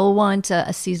time they'll want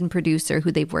a seasoned producer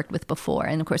who they've worked with before.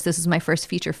 And of course, this is my first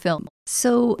feature film.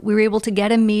 So we were able to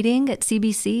get a meeting at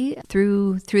CBC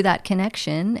through that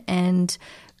connection. And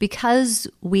because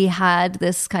we had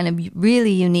this kind of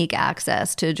really unique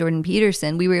access to Jordan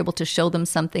Peterson, we were able to show them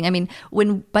something. I mean,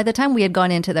 by the time we had gone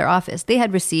into their office, they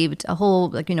had received a whole,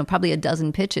 probably a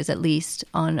dozen pitches at least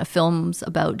on films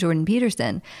about Jordan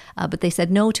Peterson, but they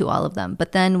said no to all of them.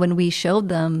 But then when we showed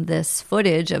them this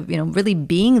footage of, really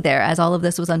being there as all of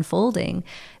this was unfolding,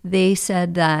 they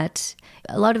said that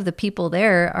a lot of the people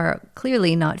there are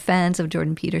clearly not fans of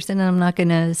Jordan Peterson. And I'm not going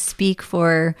to speak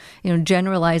for,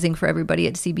 generalizing for everybody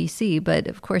at CBC, but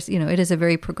of course, it is a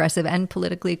very progressive and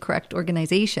politically correct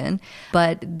organization.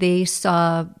 But they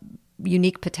saw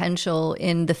unique potential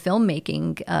in the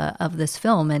filmmaking of this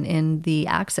film and in the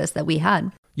access that we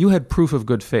had. You had proof of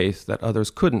good faith that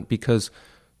others couldn't because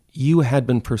you had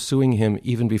been pursuing him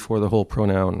even before the whole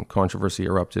pronoun controversy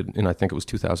erupted in, I think it was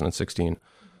 2016.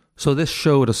 So this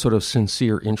showed a sort of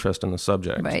sincere interest in the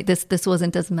subject. Right. This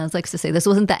wasn't, as Maz likes to say, this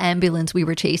wasn't the ambulance we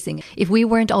were chasing. If we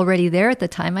weren't already there at the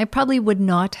time, I probably would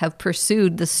not have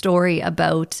pursued the story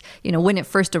about, when it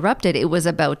first erupted, it was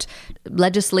about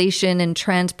legislation and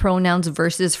trans pronouns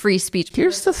versus free speech.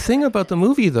 Here's the thing about the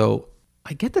movie, though.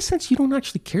 I get the sense you don't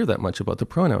actually care that much about the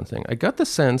pronoun thing. I got the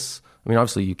sense,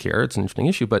 obviously you care, it's an interesting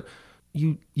issue, but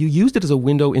you used it as a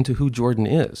window into who Jordan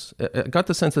is. I got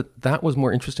the sense that was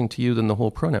more interesting to you than the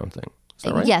whole pronoun thing. Is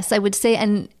that right? Yes, I would say.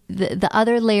 And the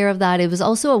other layer of that, it was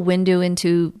also a window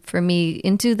into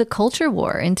the culture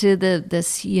war, into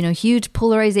this huge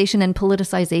polarization and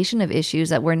politicization of issues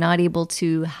that we're not able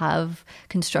to have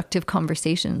constructive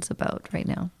conversations about right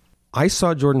now. I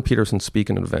saw Jordan Peterson speak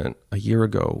at an event a year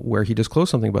ago where he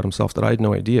disclosed something about himself that I had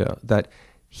no idea, that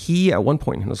he, at one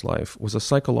point in his life, was a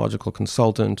psychological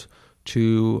consultant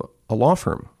to a law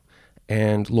firm,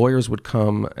 and lawyers would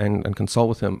come and consult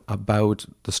with him about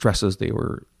the stresses they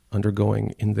were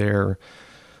undergoing in their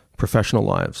professional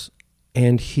lives.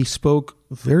 And he spoke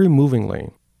very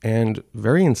movingly and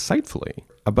very insightfully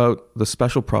about the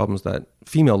special problems that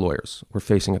female lawyers were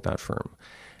facing at that firm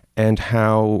and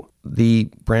how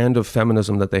the brand of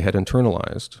feminism that they had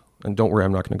internalized, and don't worry,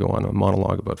 I'm not going to go on a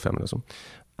monologue about feminism,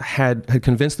 had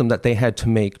convinced them that they had to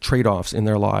make trade-offs in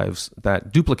their lives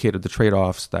that duplicated the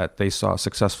trade-offs that they saw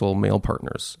successful male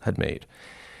partners had made.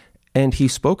 And he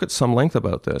spoke at some length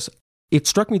about this. It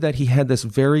struck me that he had this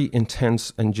very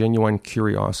intense and genuine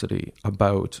curiosity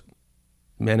about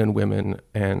men and women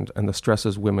and the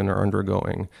stresses women are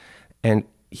undergoing. And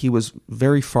he was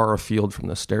very far afield from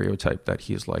the stereotype that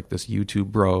he's like this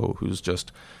YouTube bro who's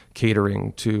just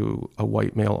catering to a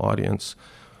white male audience.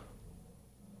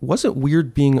 Was it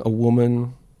weird being a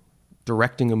woman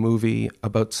directing a movie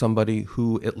about somebody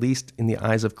who, at least in the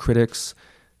eyes of critics,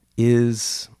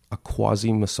 is a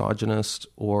quasi-misogynist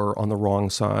or on the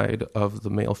wrong side of the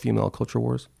male-female culture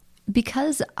wars?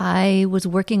 Because I was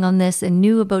working on this and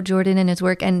knew about Jordan and his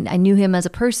work, and I knew him as a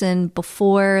person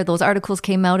before those articles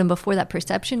came out and before that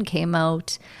perception came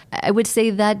out, I would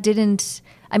say that didn't...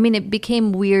 I mean, it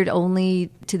became weird only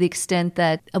to the extent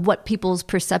that of what people's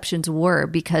perceptions were,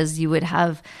 because you would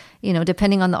have,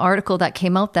 depending on the article that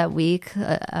came out that week,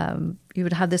 you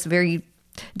would have this very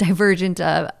divergent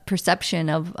perception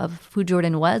of who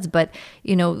Jordan was. But,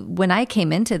 when I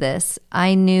came into this,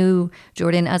 I knew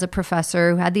Jordan as a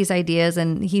professor who had these ideas,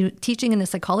 and he teaching in the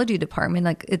psychology department,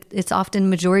 like it's often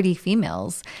majority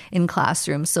females in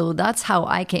classrooms. So that's how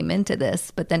I came into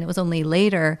this. But then it was only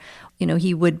later,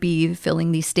 he would be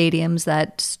filling these stadiums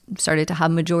that started to have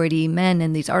majority men,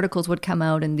 and these articles would come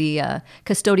out, and the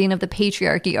Custodian of the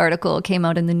Patriarchy article came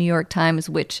out in the New York Times,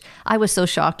 which I was so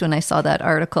shocked when I saw that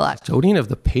article. Custodian of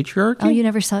the Patriarchy? Oh, you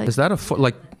never saw it? Is that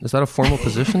a formal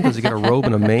position? Does he get a robe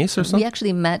and a mace or something? We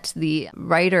actually met the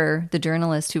writer, the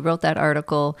journalist who wrote that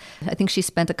article. I think she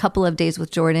spent a couple of days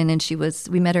with Jordan, and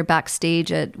we met her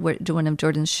backstage at one of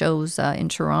Jordan's shows in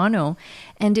Toronto.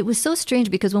 And it was so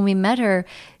strange because when we met her,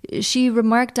 she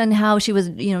remarked on how she was,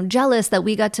 jealous that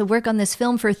we got to work on this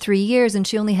film for 3 years and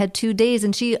she only had 2 days.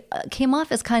 And she came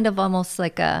off as kind of almost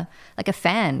like a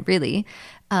fan, really.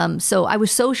 So I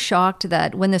was so shocked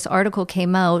that when this article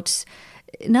came out,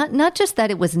 not just that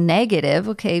it was negative,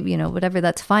 okay, whatever,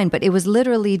 that's fine, but it was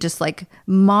literally just like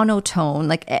monotone,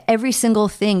 like every single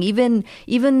thing,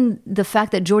 even the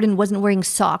fact that Jordan wasn't wearing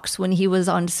socks when he was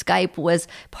on Skype was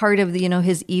part of the,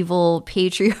 his evil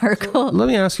patriarchal. Let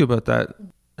me ask you about that.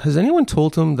 Has anyone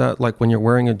told him that, like, when you're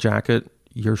wearing a jacket,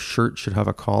 your shirt should have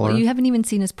a collar? Well, you haven't even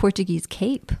seen his Portuguese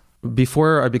cape.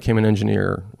 Before I became an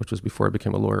engineer, which was before I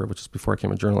became a lawyer, which is before I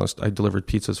became a journalist, I delivered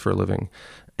pizzas for a living.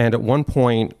 And at one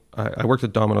point, I worked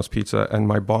at Domino's Pizza, and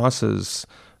my bosses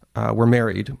were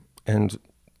married. And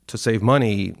to save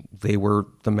money, they were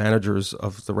the managers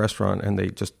of the restaurant, and they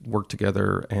just worked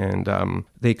together. And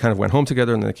they kind of went home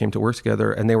together, and then they came to work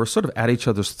together. And they were sort of at each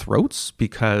other's throats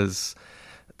because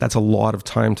that's a lot of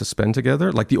time to spend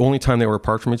together. Like, the only time they were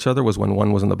apart from each other was when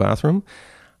one was in the bathroom.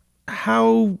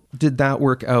 How did that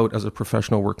work out as a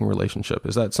professional working relationship?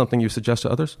 Is that something you suggest to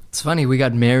others? It's funny, we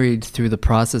got married through the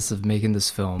process of making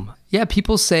this film. Yeah,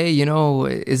 people say,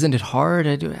 isn't it hard?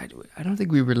 I don't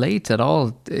think we relate at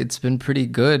all. It's been pretty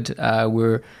good.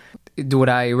 Would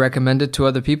I recommend it to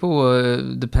other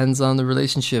people? Depends on the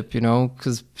relationship,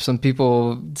 because some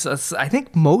people, I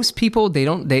think most people,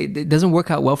 it doesn't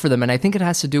work out well for them. And I think it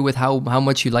has to do with how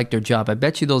much you like their job. I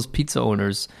bet you those pizza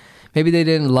owners, maybe they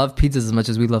didn't love pizzas as much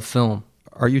as we love film.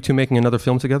 Are you two making another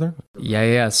film together?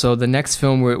 Yeah. So the next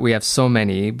film, we have so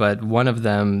many, but one of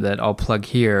them that I'll plug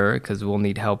here, because we'll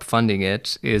need help funding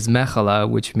it, is Mechala,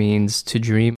 which means to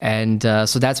dream. And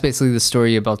so that's basically the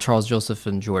story about Charles Joseph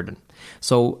and Jordan.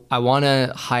 So I want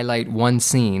to highlight one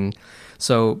scene.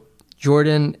 So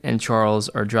Jordan and Charles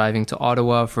are driving to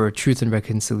Ottawa for a Truth and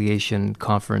Reconciliation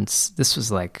conference. This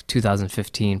was like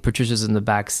 2015. Patricia's in the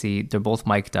back seat. They're both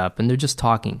mic'd up, and they're just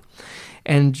talking.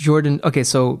 And Jordan, okay,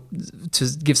 so to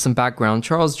give some background,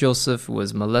 Charles Joseph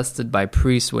was molested by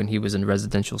priests when he was in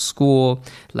residential school.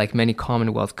 Like many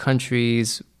Commonwealth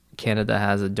countries, Canada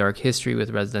has a dark history with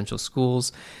residential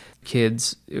schools.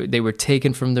 Kids, they were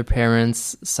taken from their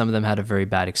parents. Some of them had a very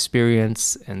bad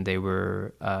experience, and they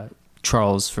were,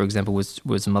 Charles, for example,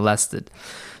 was molested.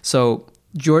 So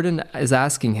Jordan is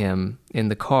asking him in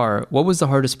the car, what was the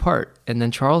hardest part? And then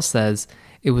Charles says,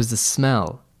 it was the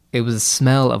smell. It was the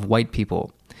smell of white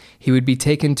people. He would be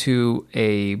taken to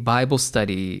a Bible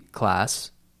study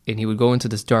class, and he would go into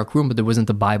this dark room, but there wasn't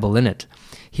the Bible in it.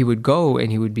 He would go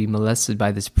and he would be molested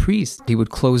by this priest. He would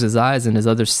close his eyes and his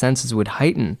other senses would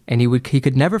heighten, and he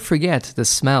could never forget the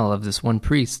smell of this one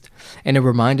priest. And it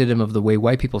reminded him of the way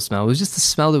white people smell. It was just a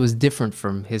smell that was different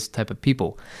from his type of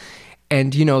people.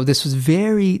 And, this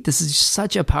is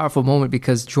such a powerful moment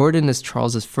because Jordan is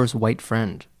Charles's first white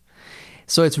friend.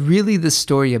 So it's really this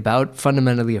story about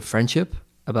fundamentally a friendship,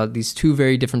 about these two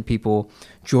very different people.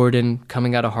 Jordan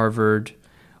coming out of Harvard,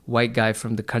 white guy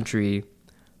from the country,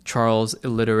 Charles,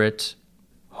 illiterate,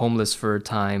 homeless for a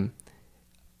time,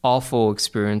 awful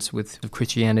experience with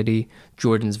Christianity.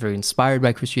 Jordan's very inspired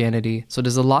by Christianity. So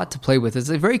there's a lot to play with. It's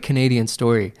a very Canadian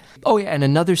story. Oh yeah, and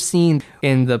another scene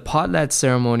in the potlatch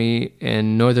ceremony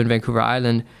in northern Vancouver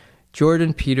Island,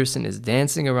 Jordan Peterson is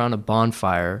dancing around a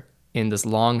bonfire in this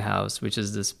longhouse, which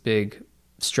is this big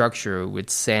structure with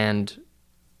sand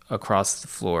across the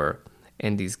floor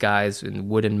and these guys in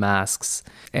wooden masks,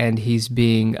 and he's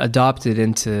being adopted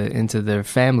into their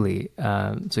family.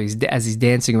 So as he's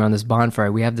dancing around this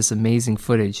bonfire, we have this amazing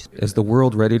footage. Is the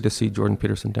world ready to see Jordan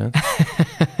Peterson dance?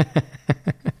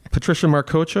 Patricia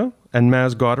Marcocha and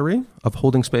Maz Gaudry of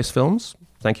Holding Space Films,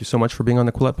 thank you so much for being on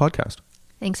the Quillette podcast.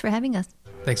 Thanks for having us.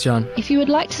 Thanks, John. If you would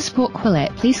like to support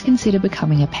Quillette, please consider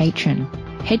becoming a patron.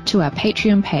 Head to our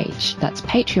Patreon page. That's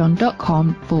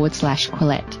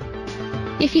patreon.com/Quillette.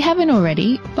 If you haven't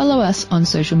already, follow us on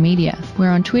social media. We're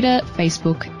on Twitter,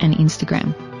 Facebook, and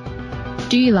Instagram.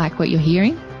 Do you like what you're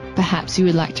hearing? Perhaps you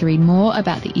would like to read more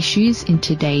about the issues in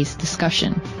today's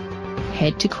discussion.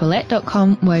 Head to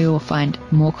Quillette.com where you will find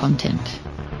more content.